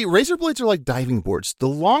 JPC, razor blades are like diving boards. The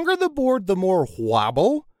longer the board, the more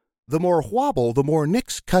wobble. The more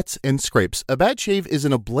nicks, cuts, and scrapes. A bad shave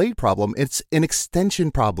isn't a blade problem. It's an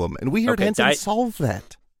extension problem. And we here at Henson solve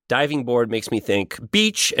that. Diving board makes me think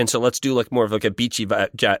beach, and so let's do like more of like a beachy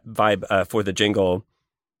vibe for the jingle.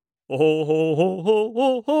 Oh, ho, ho, ho,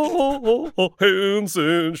 ho, ho, ho, ho,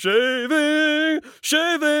 Henson shaving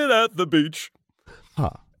at the beach. Huh.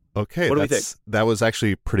 Okay. What do we think? That was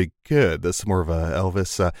actually pretty good. That's more of a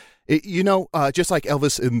Elvis. Just like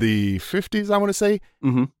Elvis in the 50s, I want to say,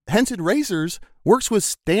 Henson Razors works with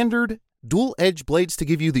standard dual-edge blades to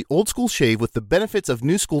give you the old-school shave with the benefits of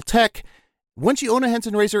new-school tech. Once you own a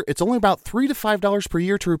Henson razor, it's only about $3 to $5 per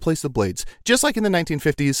year to replace the blades. Just like in the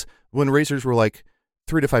 1950s when razors were like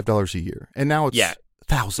 $3 to $5 a year. And now it's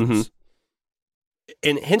thousands.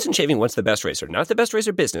 And Henson Shaving wants the best razor, not the best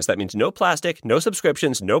razor business. That means no plastic, no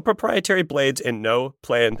subscriptions, no proprietary blades, and no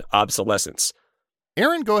planned obsolescence.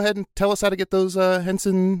 Aaron, go ahead and tell us how to get those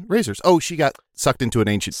Henson razors. Oh, she got sucked into an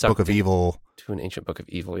ancient book of evil. To an ancient book of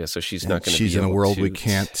evil, yeah. So she's not going to be She's in a world we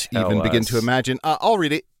can't even begin to imagine. I'll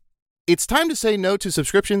read it. It's time to say no to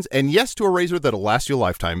subscriptions and yes to a razor that'll last you a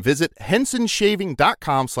lifetime. Visit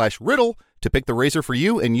hensonshaving.com/riddle to pick the razor for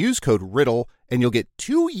you and use code RIDDLE, and you'll get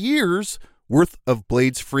 2 years worth of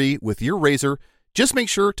blades free with your razor. Just make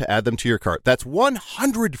sure to add them to your cart. That's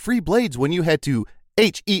 100 free blades when you head to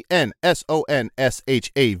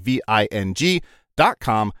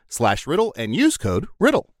hensonshaving.com/riddle and use code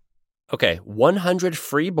RIDDLE. Okay, 100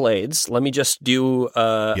 free blades. Let me just do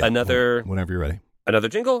another... Whenever you're ready. Another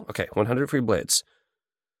jingle? Okay, 100 free blades.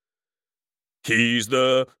 He's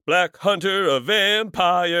the black hunter of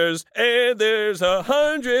vampires, and there's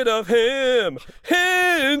 100 of him.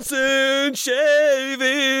 Henson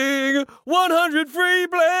Shaving, 100 free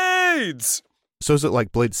blades. So is it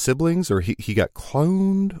like Blade siblings, or he got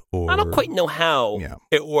cloned? Or I don't quite know how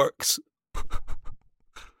it works.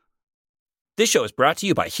 This show is brought to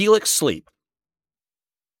you by Helix Sleep.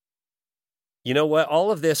 You know what?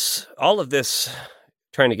 All of this,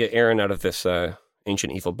 trying to get Erin out of this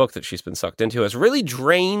ancient evil book that she's been sucked into has really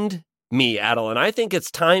drained me, Adel. And I think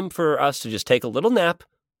it's time for us to just take a little nap.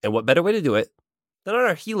 And what better way to do it than on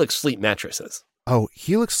our Helix Sleep mattresses? Oh,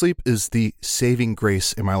 Helix Sleep is the saving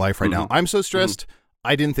grace in my life right now. I'm so stressed.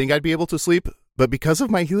 I didn't think I'd be able to sleep. But because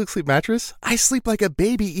of my Helix Sleep mattress, I sleep like a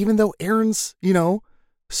baby, even though Erin's,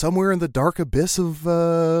 somewhere in the dark abyss of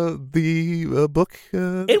the book.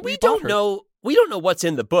 And we don't know. We don't know what's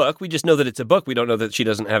in the book. We just know that it's a book. We don't know that she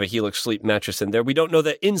doesn't have a Helix Sleep mattress in there. We don't know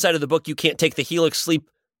that inside of the book you can't take the Helix Sleep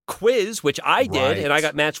quiz, which I did, Right. and I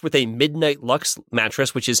got matched with a Midnight Lux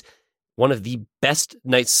mattress, which is one of the best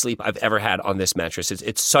night's sleep I've ever had on this mattress.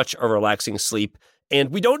 It's such a relaxing sleep. And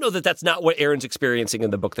we don't know that that's not what Erin's experiencing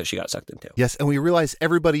in the book that she got sucked into. Yes, and we realize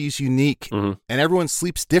everybody's unique and everyone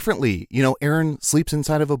sleeps differently. You know, Erin sleeps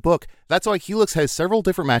inside of a book. That's why Helix has several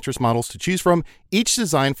different mattress models to choose from, each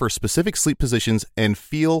designed for specific sleep positions and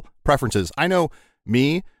feel preferences. I know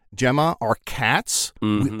me, Gemma, our cats,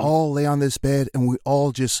 we all lay on this bed and we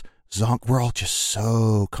all just zonk. We're all just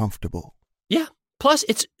so comfortable. Yeah. Plus,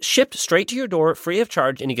 it's shipped straight to your door free of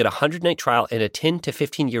charge, and you get a 100-night trial and a 10 to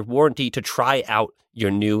 15-year warranty to try out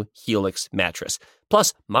your new Helix mattress.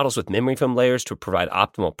 Plus, models with memory foam layers to provide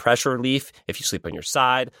optimal pressure relief if you sleep on your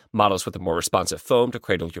side, models with a more responsive foam to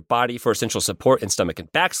cradle your body for essential support in stomach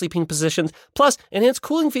and back sleeping positions, plus enhanced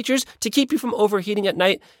cooling features to keep you from overheating at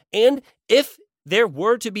night. And if there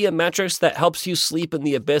were to be a mattress that helps you sleep in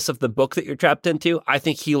the abyss of the book that you're trapped into, I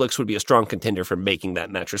think Helix would be a strong contender for making that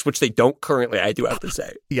mattress, which they don't currently, I do have to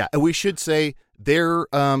say. Yeah, and we should say their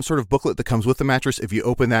sort of booklet that comes with the mattress, if you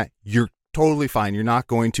open that, you're totally fine. You're not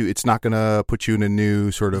going to, it's not going to put you in a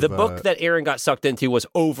new sort of... The book that Erin got sucked into was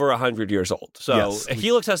over 100 years old. So Yes.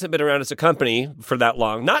 Helix hasn't been around as a company for that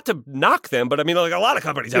long. Not to knock them, but I mean, like a lot of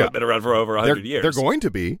companies haven't been around for over 100 years. They're going to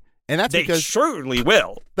be, and that's They because... surely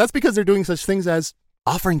will. That's because they're doing such things as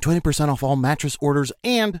offering 20% off all mattress orders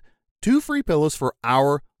and 2 free pillows for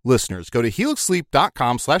our listeners. Go to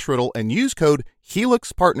helixsleep.com/riddle and use code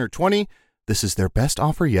HelixPartner20. This is their best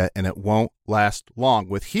offer yet, and it won't last long.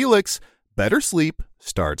 With Helix, better sleep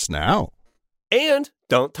starts now. And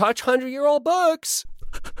don't touch 100-year-old books.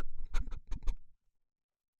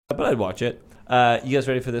 But I'd watch it. You guys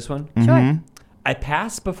ready for this one? Sure. I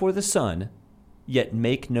pass before the sun, yet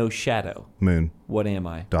make no shadow. Moon, What am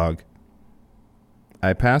I? dog.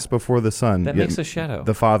 I pass before the sun. That yet makes a shadow.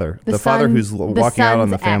 The father. The father sun- who's the walking out on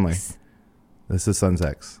the sun's family. X. This is son's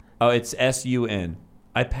ex. Oh, it's S-U-N.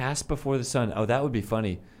 I pass before the sun. Oh, that would be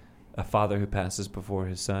funny. A father who passes before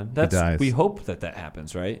his son. That's, dies. We hope that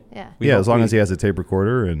happens, right? Yeah. We Yeah, hope as long we- as he has a tape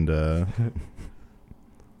recorder and...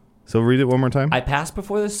 So read it one more time. I pass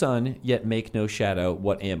before the sun, yet make no shadow.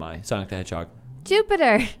 What am I? Sonic the Hedgehog.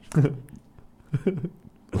 Jupiter.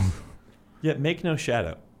 Yet make no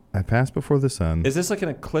shadow. I pass before the sun. Is this like an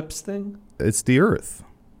eclipse thing? It's the Earth.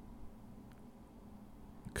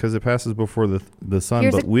 Because it passes before the sun,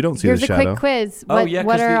 Here's but we don't see the here's a shadow. quick quiz. Oh, What, yeah,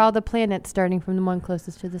 what 'cause are the- all the planets starting from the one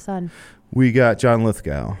closest to the sun? We got John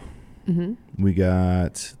Lithgow. Mm-hmm. We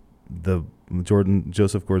got the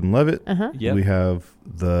Joseph Gordon-Levitt. Uh-huh. Yep. We have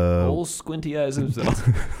the Old squinty eyes himself.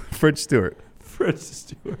 Fred Stewart. Fred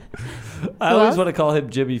Stewart. I always else? want to call him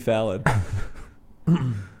Jimmy Fallon.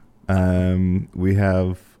 We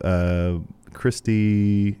have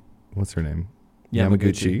Christy. What's her name?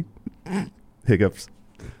 Yamaguchi. Hiccups.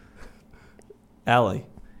 Allie.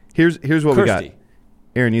 Here's what we got. Kirsty.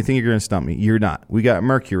 Aaron, you think you're going to stump me? You're not. We got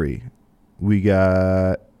Mercury. We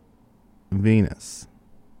got Venus.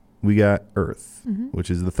 We got Earth,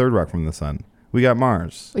 which is the third rock from the sun. We got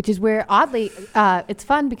Mars. Which is where, oddly, it's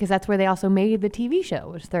fun because that's where they also made the TV show,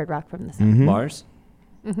 was Third Rock from the Sun. Mhm. Mars.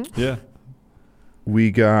 Yeah.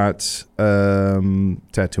 We got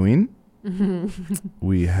Tatooine.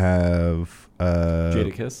 We have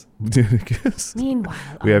Jadakiss. Jadakiss. Meanwhile,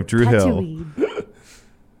 We have on Drew Hill. Tatooine.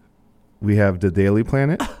 We have the Daily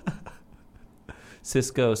Planet.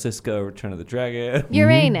 Cisco, Return of the Dragon.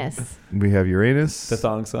 Uranus. We have Uranus. The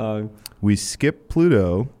thong song. We skip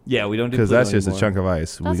Pluto Yeah, we don't do because Pluto that's just anymore. a chunk of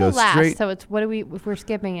ice. We Also go last, straight. so it's what do we if we're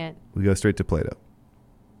skipping it? We go straight to Plato.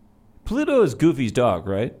 Pluto is Goofy's dog,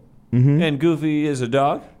 right? Mm-hmm. And Goofy is a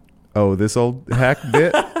dog. Oh, this old hack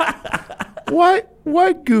bit.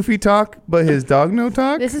 What Goofy talk, but his dog no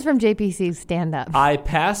talk? This is from JPC's stand-up. I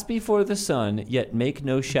pass before the sun, yet make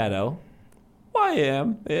no shadow. Why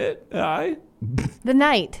am it I? The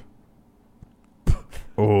night.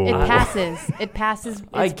 Oh. It passes. It passes. It's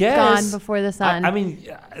I guess. gone before the sun. I mean,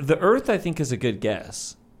 the Earth, I think, is a good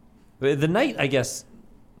guess. The night, I guess.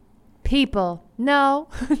 People. No.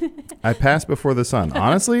 I pass before the sun.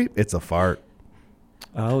 Honestly, it's a fart.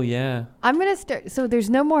 Oh, yeah. I'm going to start. So there's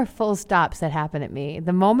no more full stops that happen at me.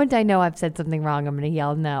 The moment I know I've said something wrong, I'm going to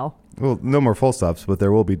yell no. Well, no more full stops, but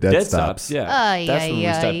there will be dead stops. Yeah. Ay, That's ay, when we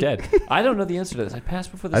ay. stop dead. I don't know the answer to this. I pass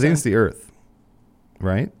before the I sun. think it's the Earth,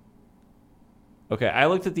 right? Okay, I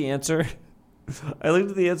looked at the answer.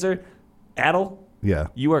 Adel, Yeah.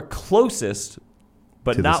 you are closest,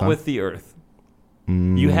 but To the not sun? with the Earth.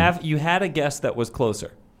 You had a guess that was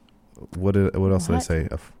closer. What else did I What? say?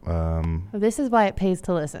 This is why it pays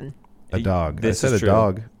to listen. A dog. This I said is a true.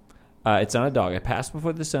 dog. It's not a dog. I passed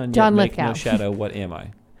before the sun. Yet John make no Lithgow. shadow. What am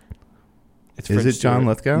I? It's Is French it John Stewart.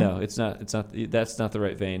 Lithgow? No, it's not. It's not. That's not the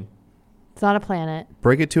right vein. It's not a planet.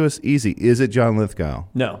 Break it to us easy. Is it John Lithgow?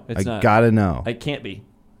 No, it's I not. gotta know. It can't be.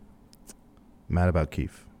 Mad about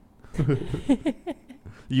Keith.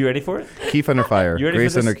 You ready for it? Keith under fire. You ready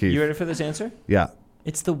Grace for this? under Keith. You ready for this answer? Yeah.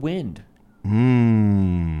 It's the wind.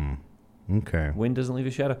 Okay. Wind doesn't leave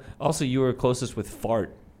a shadow. Also, you were closest with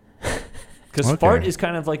fart. Because Okay. fart is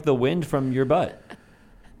kind of like the wind from your butt.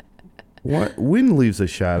 What? Wind leaves a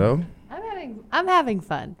shadow. I'm having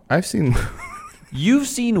fun. I've seen. You've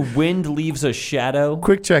seen wind leaves a shadow?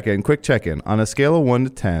 Quick check in. On a scale of 1 to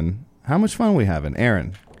 10, how much fun are we having?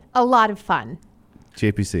 Aaron, A lot of fun.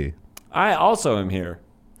 JPC, I also am here.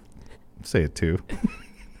 say it too.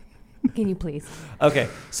 Can you please? Okay,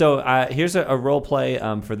 so here's a role play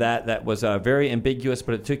for that. That was very ambiguous,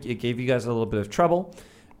 but it gave you guys a little bit of trouble.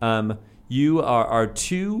 You are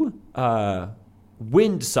two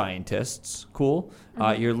wind scientists. Cool.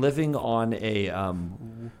 You're living on a.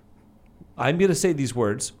 I'm going to say these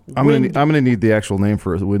words. I'm gonna need the actual name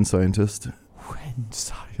for a wind scientist. Wind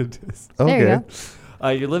scientist. Okay. There you go.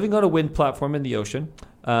 You're living on a wind platform in the ocean,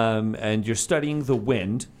 and you're studying the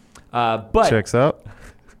wind. But Checks out.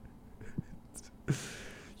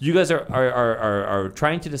 you guys are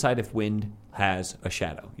trying to decide if wind has a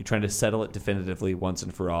shadow. You're trying to settle it definitively once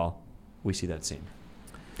and for all. We see that scene.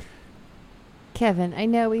 Kevin, I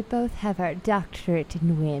know we both have our doctorate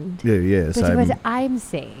in wind. Yes. But what I'm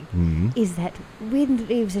saying Mhm. is that wind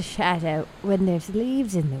leaves a shadow when there's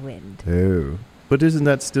leaves in the wind. Oh. But isn't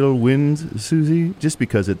that still wind, Susie? Just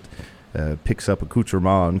because it picks up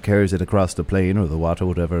accoutrement and carries it across the plain or the water,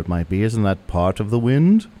 whatever it might be, isn't that part of the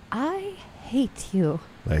wind? I hate you.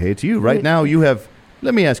 I hate you. Right now you have...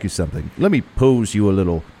 Let me ask you something. Let me pose you a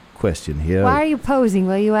little question here. Why are you posing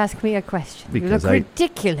while you ask me a question? Because you look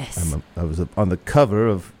ridiculous. I was on the cover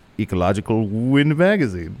of Ecological Wind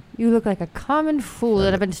magazine. You look like a common fool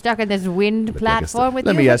that have been stuck in this wind Look like a platform with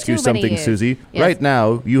Let you me for ask you too many something, years. Susie. Yes. Right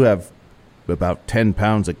now, you have about 10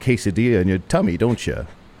 pounds of quesadilla in your tummy, don't you?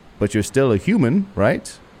 But you're still a human,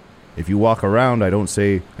 right? If you walk around, I don't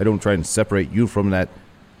try and separate you from that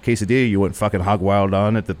quesadilla you went fucking hog wild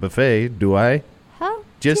on at the buffet, do I? How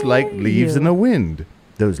Just dare like leaves you. in the wind.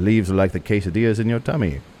 Those leaves are like the quesadillas in your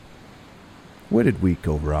tummy. Where did we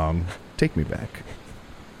go wrong? Take me back.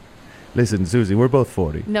 Listen, Susie, we're both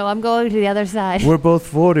 40. No, I'm going to the other side. We're both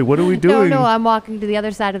 40. What are we doing? No, I'm walking to the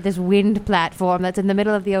other side of this wind platform that's in the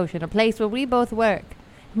middle of the ocean, a place where we both work.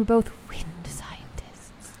 We're both wind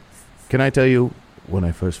scientists. Can I tell you when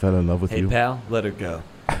I first fell in love with Hey, you? pal, let her go.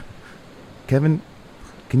 Kevin,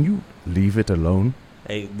 can you leave it alone?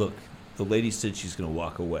 Hey, look, the lady said she's going to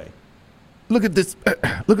walk away. Look at this.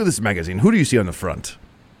 Look at this magazine. Who do you see on the front?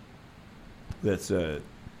 That's,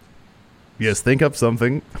 Yes, think up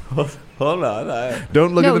something. hold on.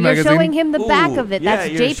 Don't look at No, the you're magazine. showing him the back Ooh, of it. yeah, That's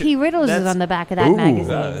you're J.P. Riddles is that's- on the back of that Ooh.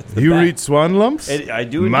 magazine. It's the You back. read Swan Lumps? I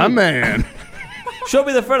do. My indeed. man. Show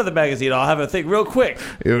me the front of the magazine. I'll have a think real quick.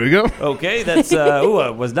 Here we go. Okay, that's. I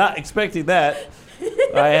was not expecting that.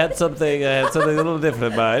 I had something a little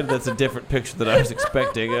different in mind. That's a different picture than I was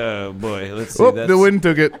expecting. Oh boy, let's see. Oh, that's, the wind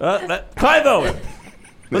took it. Clive Owen.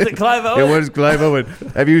 Was it Clive Owen? It was Clive Owen.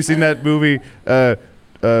 Have you seen that movie?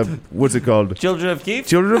 What's it called? Children of Keith.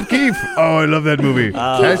 Children of Keith. Oh, I love that movie.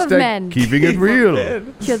 Keith of Men. Keeping it real.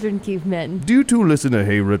 Children keep men. Do you two listen to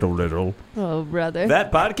Hey Riddle Riddle? Oh, brother.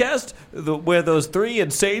 That podcast where those three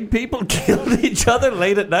insane people killed each other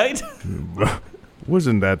late at night.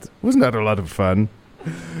 Wasn't that a lot of fun?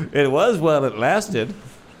 It was while it lasted.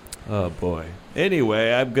 Oh boy.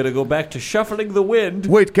 Anyway, I'm gonna go back to shuffling the wind.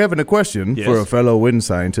 Wait, Kevin, a question Yes. for a fellow wind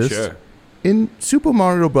scientist. Sure. In Super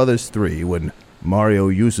Mario Bros. 3, when Mario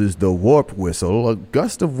uses the warp whistle, a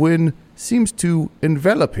gust of wind seems to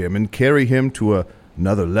envelop him and carry him to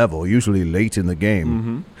another level, usually late in the game.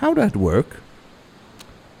 Mm-hmm. How'd that work?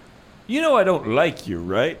 You know I don't like you,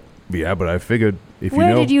 right? Yeah, but I figured if Where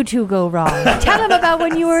you know... did you two go wrong? Tell him about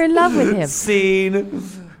when you were in love with him. Scene.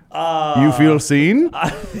 You feel seen? I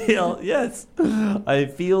feel I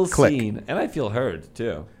feel Click. seen, and I feel heard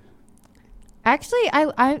too. Actually,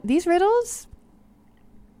 I these riddles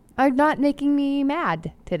are not making me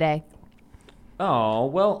mad today. Oh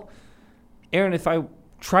well, Aaron. If I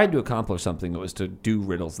tried to accomplish something, it was to do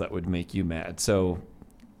riddles that would make you mad. So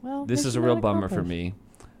Well, this mission is a real not bummer for accomplished. me.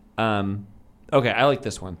 Okay, I like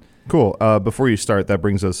this one. Cool. Before you start, that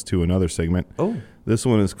brings us to another segment. Oh, This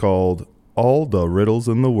one is called all the riddles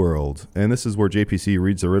in the world. And this is where JPC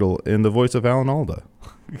reads the riddle in the voice of Alan Alda.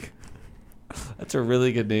 That's a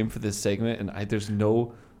really good name for this segment, and there's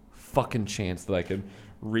no fucking chance that I can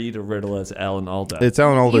read a riddle as Alan Alda. It's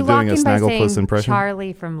Alan Alda You doing a lock in by Snagglepuss saying impression.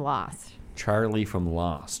 Charlie from Lost. Charlie from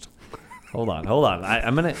Lost. Hold on.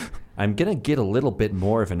 I'm gonna get a little bit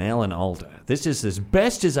more of an Alan Alda. This is as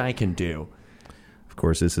best as I can do. Of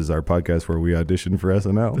course, this is our podcast where we audition for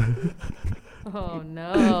SNL. Oh,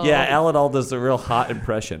 no. Yeah, Alan Alda's a real hot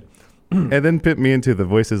impression. And then pit me into the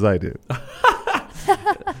voices I do.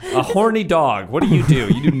 A horny dog. What do? You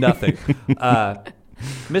do nothing.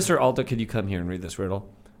 Mr. Alda, could you come here and read this riddle?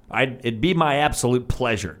 It'd be my absolute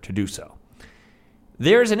pleasure to do so.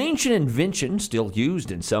 There's an ancient invention still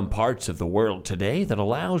used in some parts of the world today that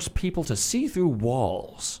allows people to see through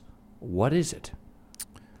walls. What is it?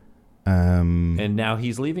 And now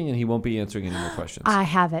he's leaving and he won't be answering any more questions. I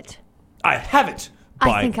have it. I have it.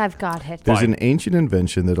 I think I've got it. There's an ancient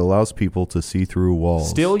invention that allows people to see through walls.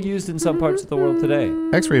 Still used in some parts of the world today.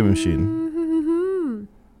 X-ray machine.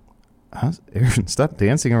 Aaron, stop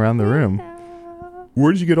dancing around the room.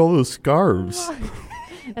 Where did you get all those scarves?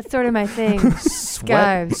 That's sort of my thing.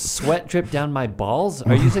 Scarves. Sweat dripped down my balls?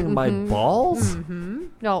 Are you saying my balls? Mm-hmm.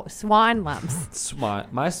 No, swan lumps.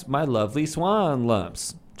 My lovely swan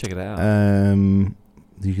lumps. Check it out.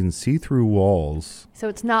 You can see through walls. So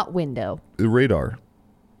it's not window. The radar.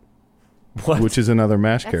 What? Which is another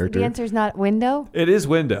MASH The character. answer is not window? It is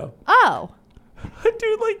window. Oh.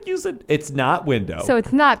 Dude, like you said, it's not window. So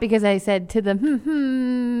it's not because I said to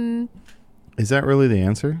them, Is that really the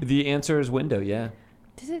answer? The answer is window, yeah.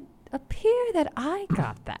 Does it appear that I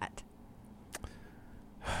got that?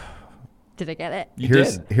 Did I get it? You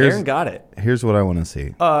did. Aaron got it. Here's what I want to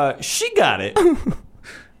see. She got it.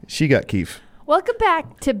 She got Keith. Welcome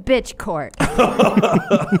back to Bitch Court.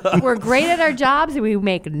 We're great at our jobs and we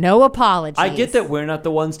make no apologies. I get that we're not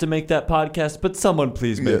the ones to make that podcast, but someone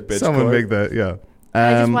please make bitch Someone court. make that, yeah.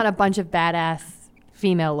 I just want a bunch of badass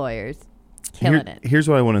female lawyers killing it. Here's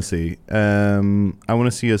what I want to see. I want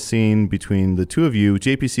to see a scene between the two of you.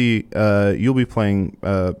 JPC, you'll be playing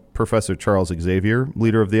Professor Charles Xavier,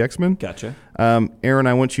 leader of the X-Men. Gotcha. Aaron,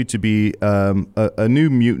 I want you to be a new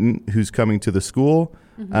mutant who's coming to the school.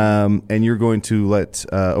 Mm-hmm. And you're going to let,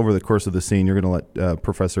 over the course of the scene, you're going to let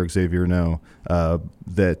Professor Xavier know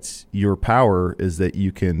that your power is that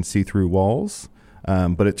you can see through walls.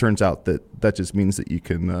 But it turns out that just means that you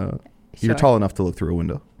can, you're tall enough to look through a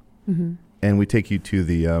window. Mm-hmm. And we take you to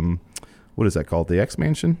the, what is that called? The X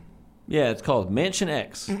Mansion? Yeah, it's called Mansion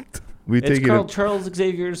X. It's called Charles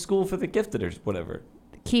Xavier School for the Gifted or whatever.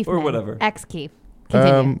 Keith. Or whatever. X-Keith.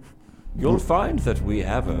 Continue. You'll find that we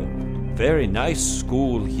have a very nice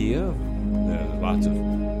school here. There's lots of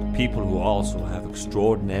people who also have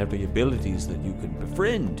extraordinary abilities that you can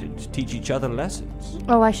befriend and teach each other lessons.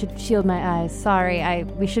 Oh, I should shield my eyes. Sorry,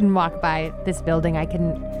 we shouldn't walk by this building. I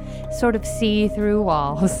can sort of see through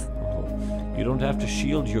walls. You don't have to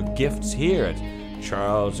shield your gifts here at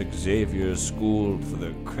Charles Xavier School for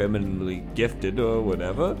the Criminally Gifted or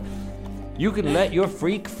whatever. You can let your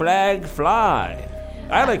freak flag fly.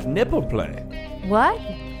 I like nipple play. What?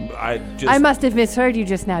 I must have misheard you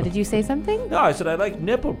just now. Did you say something? No, I said I like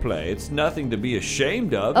nipple play. It's nothing to be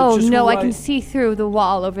ashamed of. Oh, it's just no, who I can see through the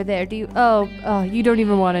wall over there. Do you? Oh, you don't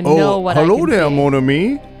even want to know what I can hello there, see. mon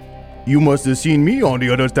ami. You must have seen me on the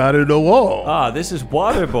other side of the wall. This is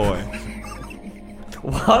Waterboy.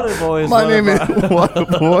 Waterboy is My name is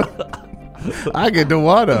Waterboy. I get the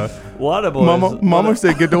water. Waterboy. Mama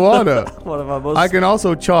said get the water. One of our most. I can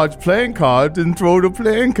also charge playing cards and throw the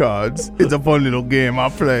playing cards. It's a fun little game I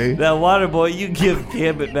play. Now, Waterboy, you give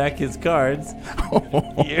Gambit back his cards.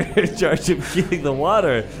 You're in charge of getting the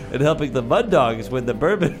water and helping the Mud Dogs win the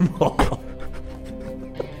Bourbon Bowl.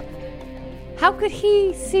 How could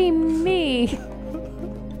he see me?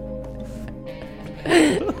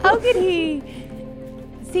 How could he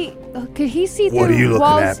see? Could he see through walls What are you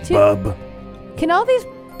looking at, too? bub? Can all these?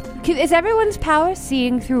 Is everyone's power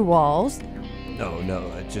seeing through walls? No,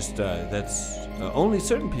 just that's only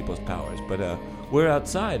certain people's powers. But we're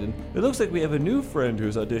outside, and it looks like we have a new friend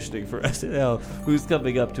who's auditioning for SNL, who's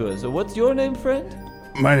coming up to us. So, what's your name, friend?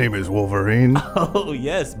 My name is Wolverine. Oh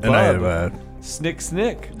yes, Bub. And I have Snick.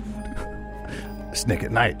 Snick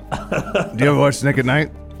at Night. Do you ever watch Snick at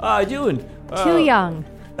Night? I do. And Too young.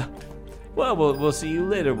 well, we'll see you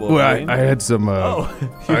later, Well, Wolverine. I had some. I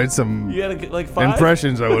had some You had like 5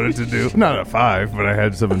 impressions I wanted to do. Not a 5, but I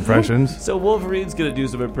had some impressions. So Wolverine's gonna do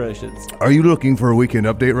some impressions. Are you looking for weekend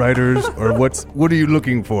update writers, or what are you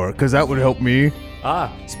looking for? Because that would help me.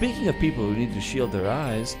 Speaking of people who need to shield their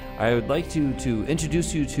eyes, I would like to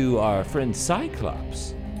introduce you to our friend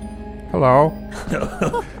Cyclops. Hello.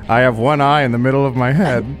 I have one eye in the middle of my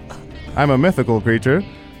head. I'm a mythical creature,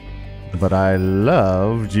 but I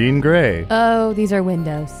love Jean Grey, Oh, these are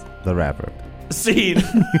windows. the rapper. Scene.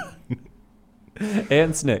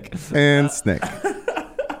 And Snick. And Snick.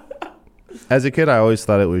 As a kid, I always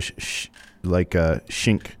thought it was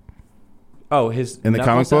shink. Oh, his In the knuckle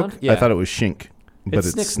comic sound? book, Yeah. I thought it was shink, but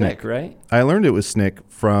it's Snick, right? I learned it was Snick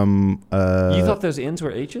from. You thought those N's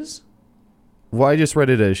were H's? Well, I just read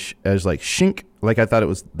it as like shink, like I thought it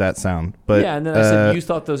was that sound. But yeah, and then I said you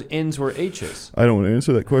thought those N's were H's. I don't want to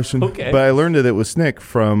answer that question. Okay. But I learned that it was Snick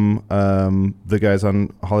from the guys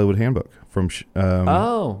on Hollywood Handbook. From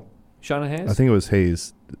Shauna Hayes? I think it was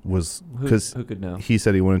Hayes. Was because who could know? He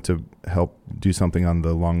said he wanted to help do something on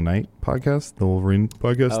the Long Night podcast, the Wolverine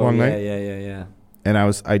podcast, Long Night. Yeah. And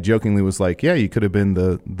I jokingly was like, yeah, you could have been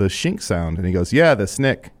the shink sound. And he goes, yeah, the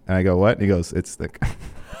Snick. And I go, what? And he goes, it's Snick.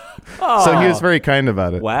 Oh, So he was very kind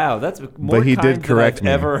about it. wow, that's more But he kind did correct than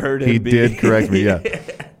me. I've ever heard him He be. did correct me, yeah.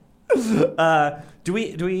 Do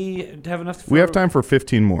we have enough? We have time for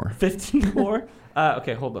 15 more. 15 more?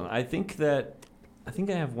 Okay, hold on. I think I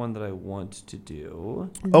have one that I want to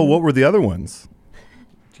do. Oh, what were the other ones?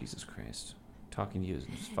 Jesus Christ. Talking to you is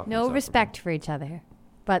just fucking No insufferable. respect for each other.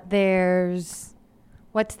 But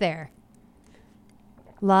what's there?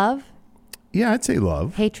 Love? Yeah, I'd say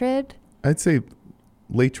love. Hatred? I'd say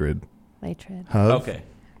latred. Hatred. Hug. Okay.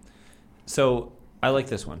 So, I like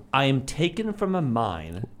this one. I am taken from a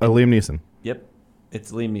mine. Liam Neeson. Yep.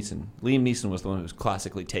 It's Liam Neeson. Liam Neeson was the one who was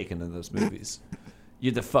classically taken in those movies.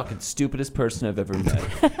 You're the fucking stupidest person I've ever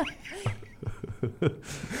met.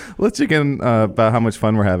 Let's check in about how much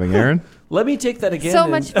fun we're having, Aaron. Let me take that again. So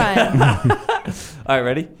much fun. All right,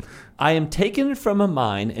 ready? I am taken from a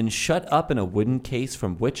mine and shut up in a wooden case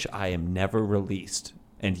from which I am never released.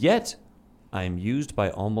 And yet, I am used by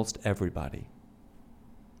almost everybody.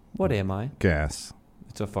 What am I? Gas.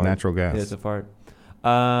 It's a fart. Natural gas. Yeah, it's a fart.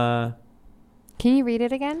 Can you read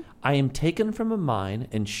it again? I am taken from a mine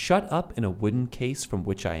and shut up in a wooden case from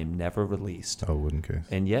which I am never released. Oh, wooden case.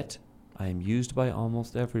 And yet, I am used by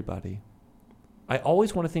almost everybody. I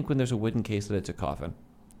always want to think when there's a wooden case that it's a coffin.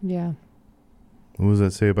 Yeah. What does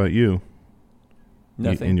that say about you?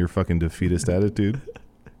 Nothing. In your fucking defeatist attitude?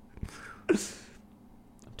 I'm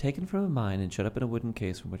taken from a mine and shut up in a wooden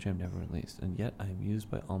case from which I am never released. And yet, I am used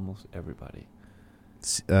by almost everybody.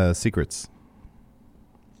 Secrets.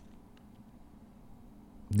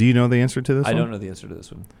 Do you know the answer to this one? I don't know the answer to this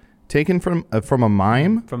one. Taken from a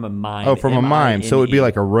mime? From a mine. Oh, from a mime. So it would be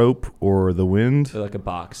like a rope or the wind So like a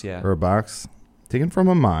box, yeah. or a box. Taken from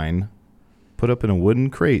a mine, put up in a wooden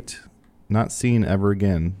crate, not seen ever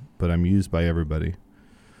again, but I'm used by everybody.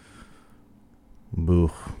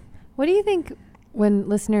 Boo. What do you think when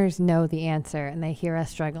listeners know the answer and they hear us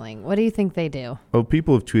struggling? What do you think they do? Oh,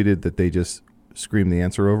 people have tweeted that they just scream the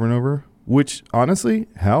answer over and over, which honestly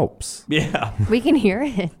helps. Yeah. We can hear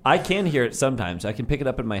it. I can hear it sometimes. I can pick it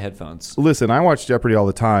up in my headphones. Listen, I watch Jeopardy all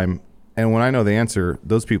the time, and when I know the answer,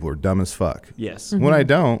 those people are dumb as fuck. Yes. When I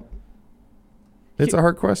don't, it's a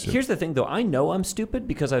hard question. Here's the thing, though. I know I'm stupid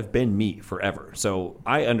because I've been me forever. So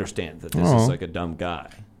I understand that this Oh. is like a dumb guy.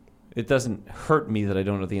 It doesn't hurt me that I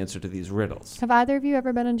don't know the answer to these riddles. Have either of you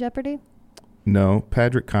ever been on Jeopardy? No,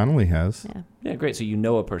 Patrick Connolly has. Yeah. Yeah, great. So you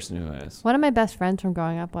know a person who has. One of my best friends from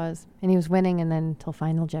growing up was, and he was winning, and then until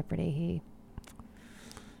Final Jeopardy, he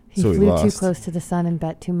So he flew too lost. close to the sun and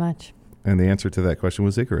bet too much. And the answer to that question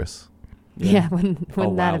was Icarus. Yeah, wouldn't Oh, that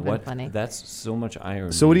wow. have been What? funny? That's so much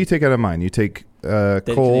irony. So what do you take out of mine? You take coal.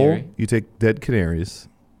 canary. You take dead canaries.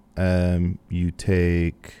 You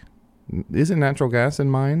take... Isn't natural gas in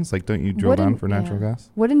mines? Like, don't you drill down for natural gas?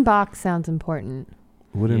 Wooden box sounds important.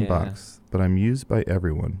 Wooden Yeah. box. But I'm used by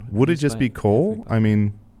everyone. Would it Used just by be coal? everybody. I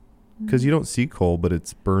mean, because you don't see coal, but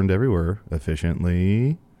it's burned everywhere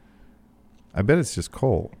efficiently. I bet it's just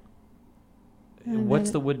coal.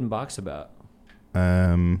 What's the wooden box about?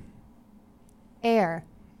 Air.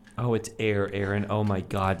 Oh, it's air, Aaron. Oh, my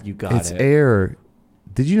God. You got It's it. air.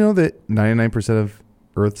 Did you know that 99% of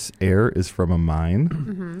Earth's air is from a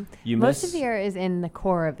mine? You Most miss of the air is in the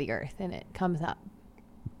core of the earth, and it comes up.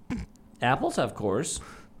 apples have cores.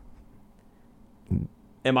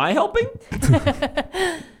 Am I helping?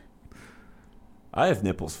 I have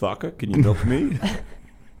nipples, fucker. Can you milk me?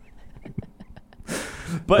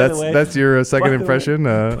 By the way, That's your by second the impression.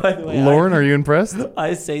 by the way, Lauren, are you impressed?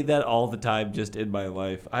 I say that all the time just in my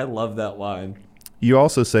life. I love that line. You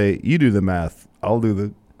also say, you do the math. I'll do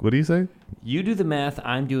the... What do you say? You do the math,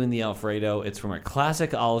 I'm doing the Alfredo. It's from a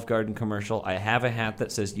classic Olive Garden commercial. I have a hat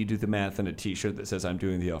that says you do the math and a t-shirt that says I'm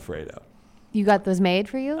doing the Alfredo. You got those made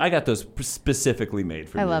for you? I got those specifically made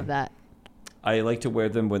for I me. love that. I like to wear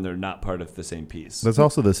them when they're not part of the same piece. That's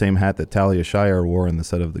also the same hat that Talia Shire wore in the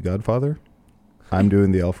set of The Godfather. I'm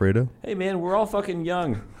doing the Alfredo. Hey, man, we're all fucking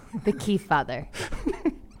young. The Keith father.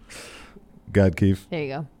 God, Keith. There you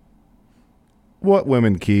go. What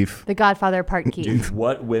women, Keith? The Godfather part Keith. Dude,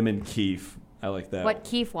 what women Keith. I like that. What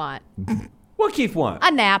Keith want? What Keith want?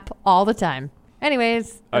 A nap all the time.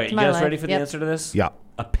 Anyways. All right, that's you my guys life. ready for the Yep. answer to this? Yeah.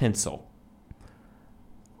 A pencil.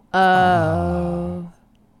 Oh.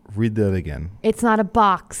 Read that again. It's not a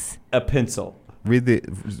box. A pencil. Read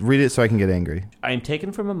it so I can get angry. I am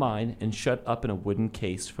taken from a mine and shut up in a wooden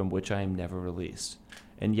case from which I am never released.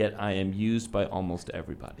 And yet I am used by almost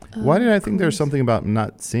everybody. Why did I think there's something about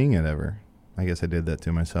not seeing it ever? I guess I did that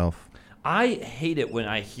to myself. I hate it when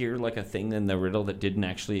I hear like a thing in the riddle that didn't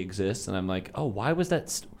actually exist. And I'm like, oh, why was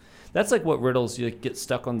that? That's like what riddles, you get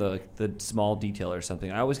stuck on the small detail or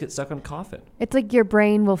something. I always get stuck on coffin. It's like your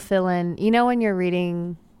brain will fill in. You know when you're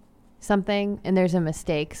reading something and there's a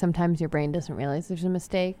mistake, sometimes your brain doesn't realize there's a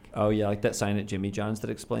mistake. Oh, yeah, like that sign at Jimmy John's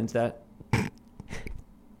that explains that.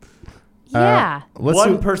 Yeah.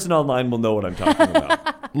 One person online will know what I'm talking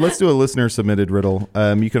about. Let's do a listener-submitted riddle.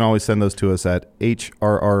 You can always send those to us at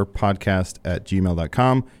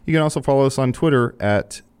hrrpodcast@gmail.com. You can also follow us on Twitter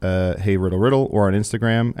at Hey Riddle Riddle or on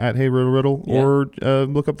Instagram at Hey Riddle Riddle or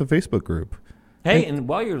look up the Facebook group. Hey, and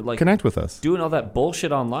while you're like Connect with us. doing all that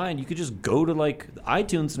bullshit online, you could just go to like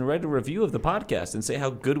iTunes and write a review of the podcast and say how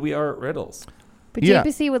good we are at riddles. But Yeah.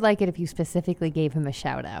 JPC would like it if you specifically gave him a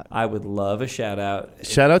shout out. I would love a shout out.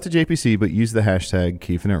 Shout out to JPC, but use the hashtag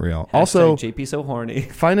Keeping It Real. Also, JP so horny.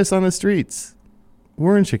 find us on the streets.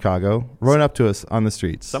 We're in Chicago. Run up to us on the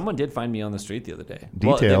streets. Someone did find me on the street the other day.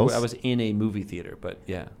 Details. Well, I was in a movie theater, but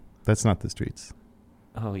yeah. That's not the streets.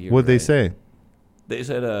 Oh, you're What'd they right. say? They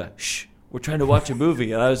said, shh, we're trying to watch a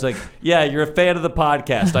movie. And I was like, yeah, you're a fan of the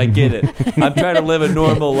podcast. I get it. I'm trying to live a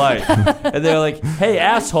normal life. And they're like, hey,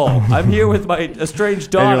 asshole, I'm here with my estranged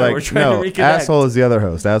And daughter. you're like, We're trying no, to reconnect. asshole is the other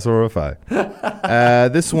host. Asshole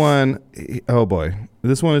Rifai. This one, oh boy.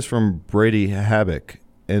 This one is from Brady Habik.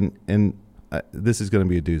 And this is going to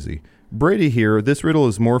be a doozy. Brady here, this riddle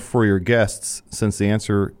is more for your guests since the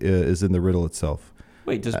answer is in the riddle itself.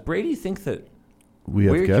 Wait, does Brady think that We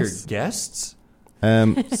have we're guests? your guests?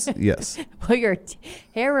 Yes. Well, you're a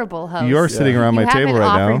terrible host. You're sitting around my you table haven't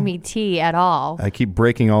right now. offered me tea at all. I keep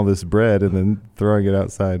breaking all this bread and then throwing it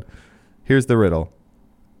outside. Here's the riddle.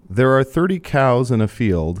 There are 30 cows in a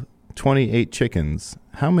field, 28 chickens.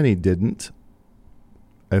 How many didn't?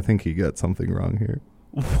 I think he got something wrong here.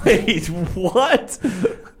 Wait, what?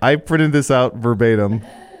 I printed this out verbatim.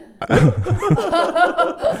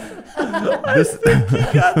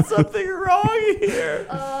 Got something wrong here.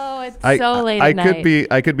 Oh, it's so late at night.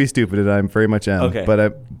 I could be stupid, and I very much am. Okay.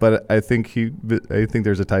 But I think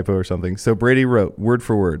there's a typo or something. So Brady wrote word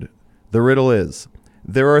for word. The riddle is: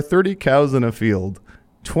 there are 30 cows in a field,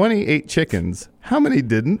 28 chickens. How many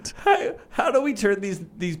didn't? How do we turn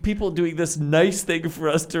these people doing this nice thing for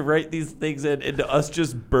us to write these things in into us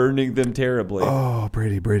just burning them terribly? Oh,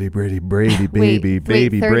 Brady, baby, Wait,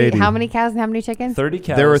 30, Brady. How many cows and how many chickens? 30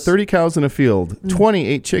 cows. There are 30 cows in a field,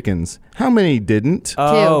 28 chickens. How many didn't?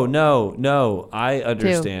 Oh, no. I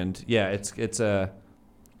understand. Yeah, it's there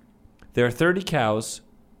are 30 cows,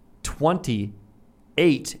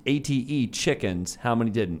 28 ATE chickens. How many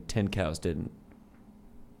didn't? 10 cows didn't.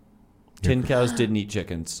 10 cows didn't eat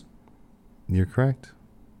chickens. You're correct.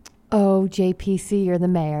 Oh, JPC, you're the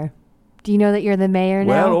mayor. Do you know that you're the mayor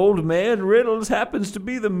now? Well, old man Riddles happens to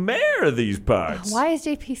be the mayor of these parts. Why is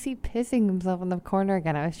JPC pissing himself in the corner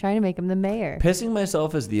again? I was trying to make him the mayor. Pissing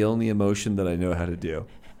myself is the only emotion that I know how to do.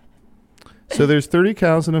 So there's 30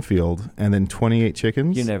 cows in a field and then 28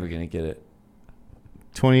 chickens. You're never going to get it.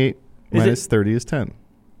 28 Is minus it- 30 is 10.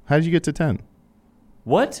 How did you get to 10?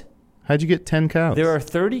 What? How'd you get 10 cows? There are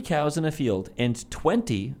 30 cows in a field, and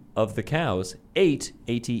 20 of the cows ate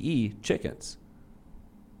ATE chickens.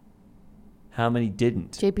 How many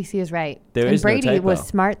didn't? JPC is right. There and is no Brady typo. was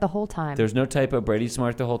smart the whole time. There's no typo. Brady's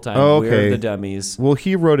smart the whole time. Oh, We're okay. the dummies. Well,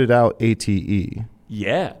 he wrote it out ATE.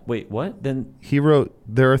 Yeah. Wait, what? Then He wrote,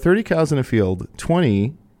 there are 30 cows in a field,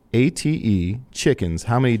 20 ATE chickens.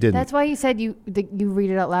 How many didn't? That's why you said you read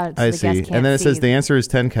it out loud. So I the see. guest can't And then it see. says the answer is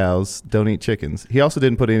 10 cows, don't eat chickens. He also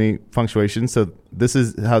didn't put any punctuation, so this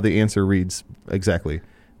is how the answer reads exactly.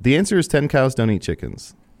 The answer is 10 cows, don't eat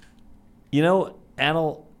chickens. You know,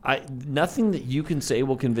 Anil, nothing that you can say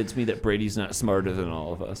will convince me that Brady's not smarter than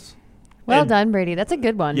all of us. Well And- done, Brady. That's a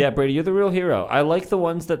good one. Yeah, Brady, you're the real hero. I like the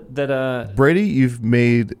ones that Brady, you've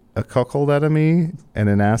made a cuckold out of me and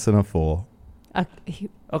an ass and a fool.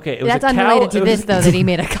 Okay, it was That's a cow. unrelated to it was- this, though, that he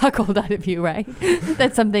made a cuckold out of you, right?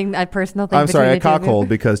 That's something, a personal thing. I'm sorry, a between the two of you. cockhold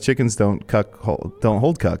because chickens don't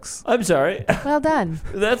hold cucks. I'm sorry. Well done.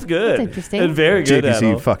 That's good. That's interesting. And very good, JPC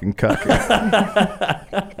Adel. fucking cuck.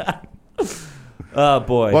 Oh,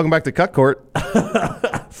 boy. Welcome back to Cuck Court.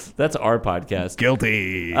 That's our podcast.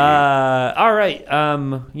 Guilty. All right.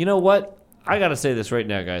 You know what? I got to say this right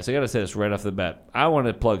now, guys. I got to say this right off the bat. I want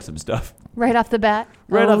to plug some stuff. Right off the bat.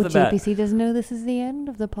 Right off the bat. JPC doesn't know this is the end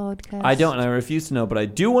of the podcast. I don't, and I refuse to know, but I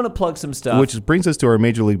do want to plug some stuff. Which brings us to our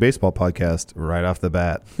Major League Baseball podcast right off the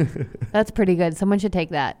bat. That's pretty good. Someone should take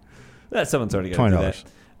that. Someone's already going to do $20.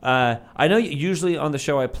 that. I know usually on the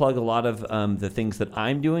show I plug a lot of the things that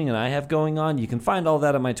I'm doing and I have going on. You can find all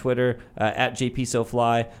that on my Twitter, at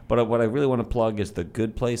JPSoFly. But what I really want to plug is The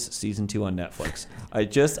Good Place Season 2 on Netflix.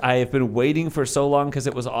 I have been waiting for so long because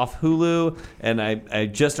it was off Hulu, and I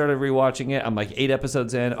just started rewatching it. I'm like 8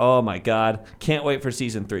 episodes in. Oh, my God. Can't wait for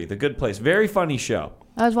Season 3. The Good Place. Very funny show.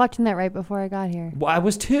 I was watching that right before I got here. Well, I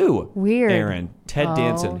was too. Weird. Aaron. Ted Oh.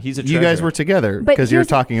 Danson. He's a treasure. You guys were together But because you're here's-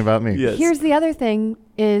 talking about me. Yes. Here's the other thing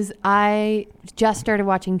is I just started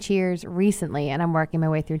watching Cheers recently, and I'm working my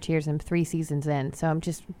way through Cheers. I'm 3 seasons in, so I'm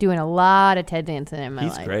just doing a lot of Ted Danson in my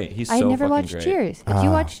He's life. great. He's I so never fucking watched great. Cheers. Did you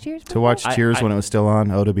watch Cheers? To before? watch Cheers I- when it was still on,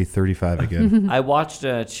 to be 35 again. I watched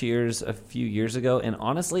Cheers a few years ago, and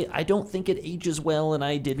honestly, I don't think it ages well, and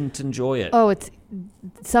I didn't enjoy it. Oh,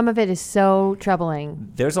 some of it is so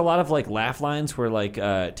troubling. There's a lot of like laugh lines where like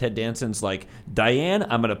Ted Danson's like, Diane,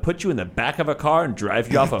 I'm gonna put you in the back of a car and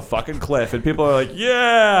drive you off a fucking cliff, and people are like,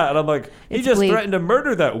 yeah, and I'm like, he It's just bleak. threatened to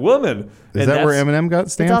murder that woman. Is And that where that's- Eminem got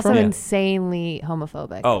It's stand also from? insanely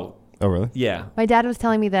homophobic. Oh, Oh, really? yeah, My dad was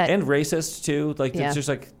telling me that. and racist too. Like Yeah. it's just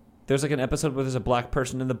like there's like an episode where there's a black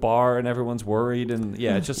person in the bar and everyone's worried, and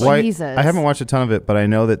yeah, it's just Why- like Jesus. I haven't watched a ton of it, but I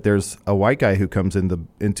know that there's a white guy who comes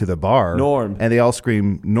into the bar. Norm. And they all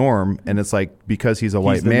scream Norm, and it's like because he's a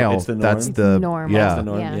white the- male, it's the that's norm? the Norm. Yeah. It's the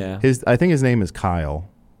norm. Yeah. Yeah. I think his name is Kyle,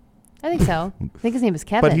 I think so. I think his name is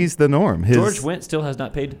Kevin. but he's the norm. George Wendt still has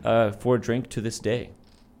not paid for a drink to this day.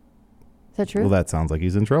 Is that true? Well, that sounds like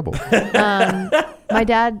he's in trouble. My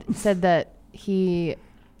dad said that he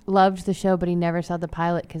loved the show, but he never saw the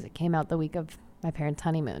pilot because it came out the week of my parents'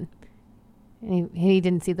 honeymoon. And he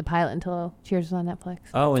didn't see the pilot until Cheers was on Netflix.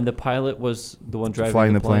 Oh, and the pilot was the one driving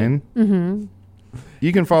Flying the plane. Mm-hmm.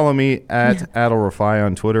 You can follow me at Adel Rafai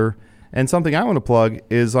on Twitter. And something I want to plug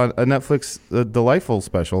is on a Netflix delightful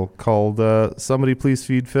special called Somebody Please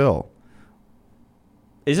Feed Phil.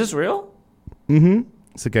 Is this real? Mm-hmm.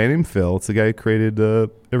 It's a guy named Phil. It's the guy who created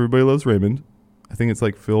Everybody Loves Raymond. I think it's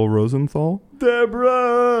like Phil Rosenthal.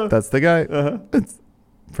 Deborah. That's the guy. Uh-huh. It's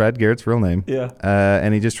Brad Garrett's real name. Yeah.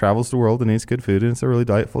 And he just travels the world and eats good food, and it's a really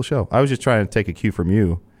delightful show. I was just trying to take a cue from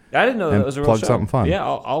you. I didn't know that And was a real plug show. something fun. Yeah,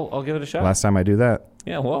 I'll give it a shot. Last time I do that.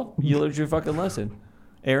 Yeah, well, you learned your fucking lesson.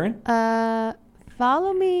 Aaron?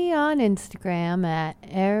 Follow me on Instagram at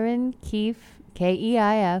Aaron Keefe,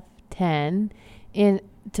 Keif 10.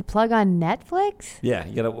 To plug on Netflix? Yeah,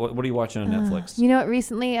 you gotta. What are you watching on Netflix? You know what?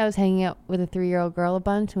 Recently, I was hanging out with a 3-year-old girl a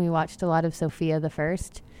bunch, and we watched a lot of Sophia the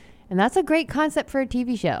First. And that's a great concept for a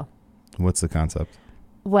TV show. What's the concept?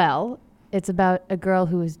 Well, it's about a girl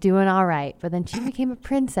who was doing all right, but then she became a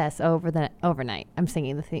princess overnight. I'm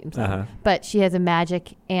singing the theme song. Uh-huh. But she has a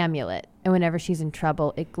magic amulet, and whenever she's in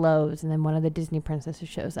trouble, it glows, and then one of the Disney princesses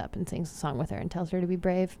shows up and sings a song with her and tells her to be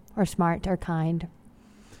brave or smart or kind.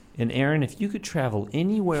 And Aaron, if you could travel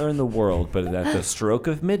anywhere in the world, but at the stroke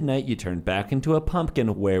of midnight you turn back into a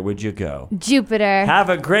pumpkin, where would you go? Jupiter. Have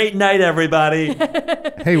a great night, everybody.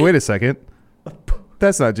 Hey, wait a second.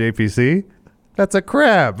 That's not JPC. That's a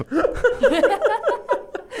crab.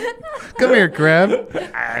 Come here, crab.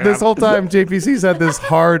 This whole time, JPC's had this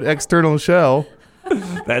hard external shell.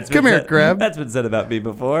 That's Come been here, said- crab. That's been said about me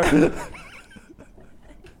before.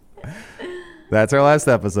 That's our last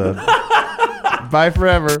episode. Bye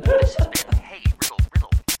forever. This has been Hey Riddle.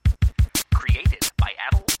 Created by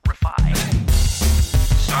Adel Rafai.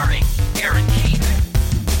 Starring Aaron Keefe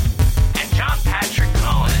and John Patrick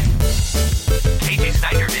Cohen. KJ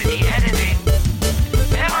Snyder did the editing.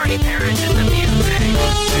 And Arnie Parrish did the music.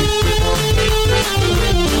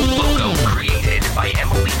 Logo created by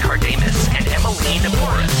Emily Cardamus and Emmeline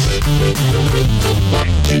Morris.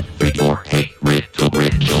 Hey Riddle.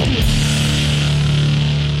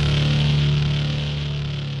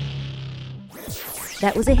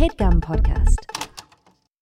 That was a HeadGum podcast.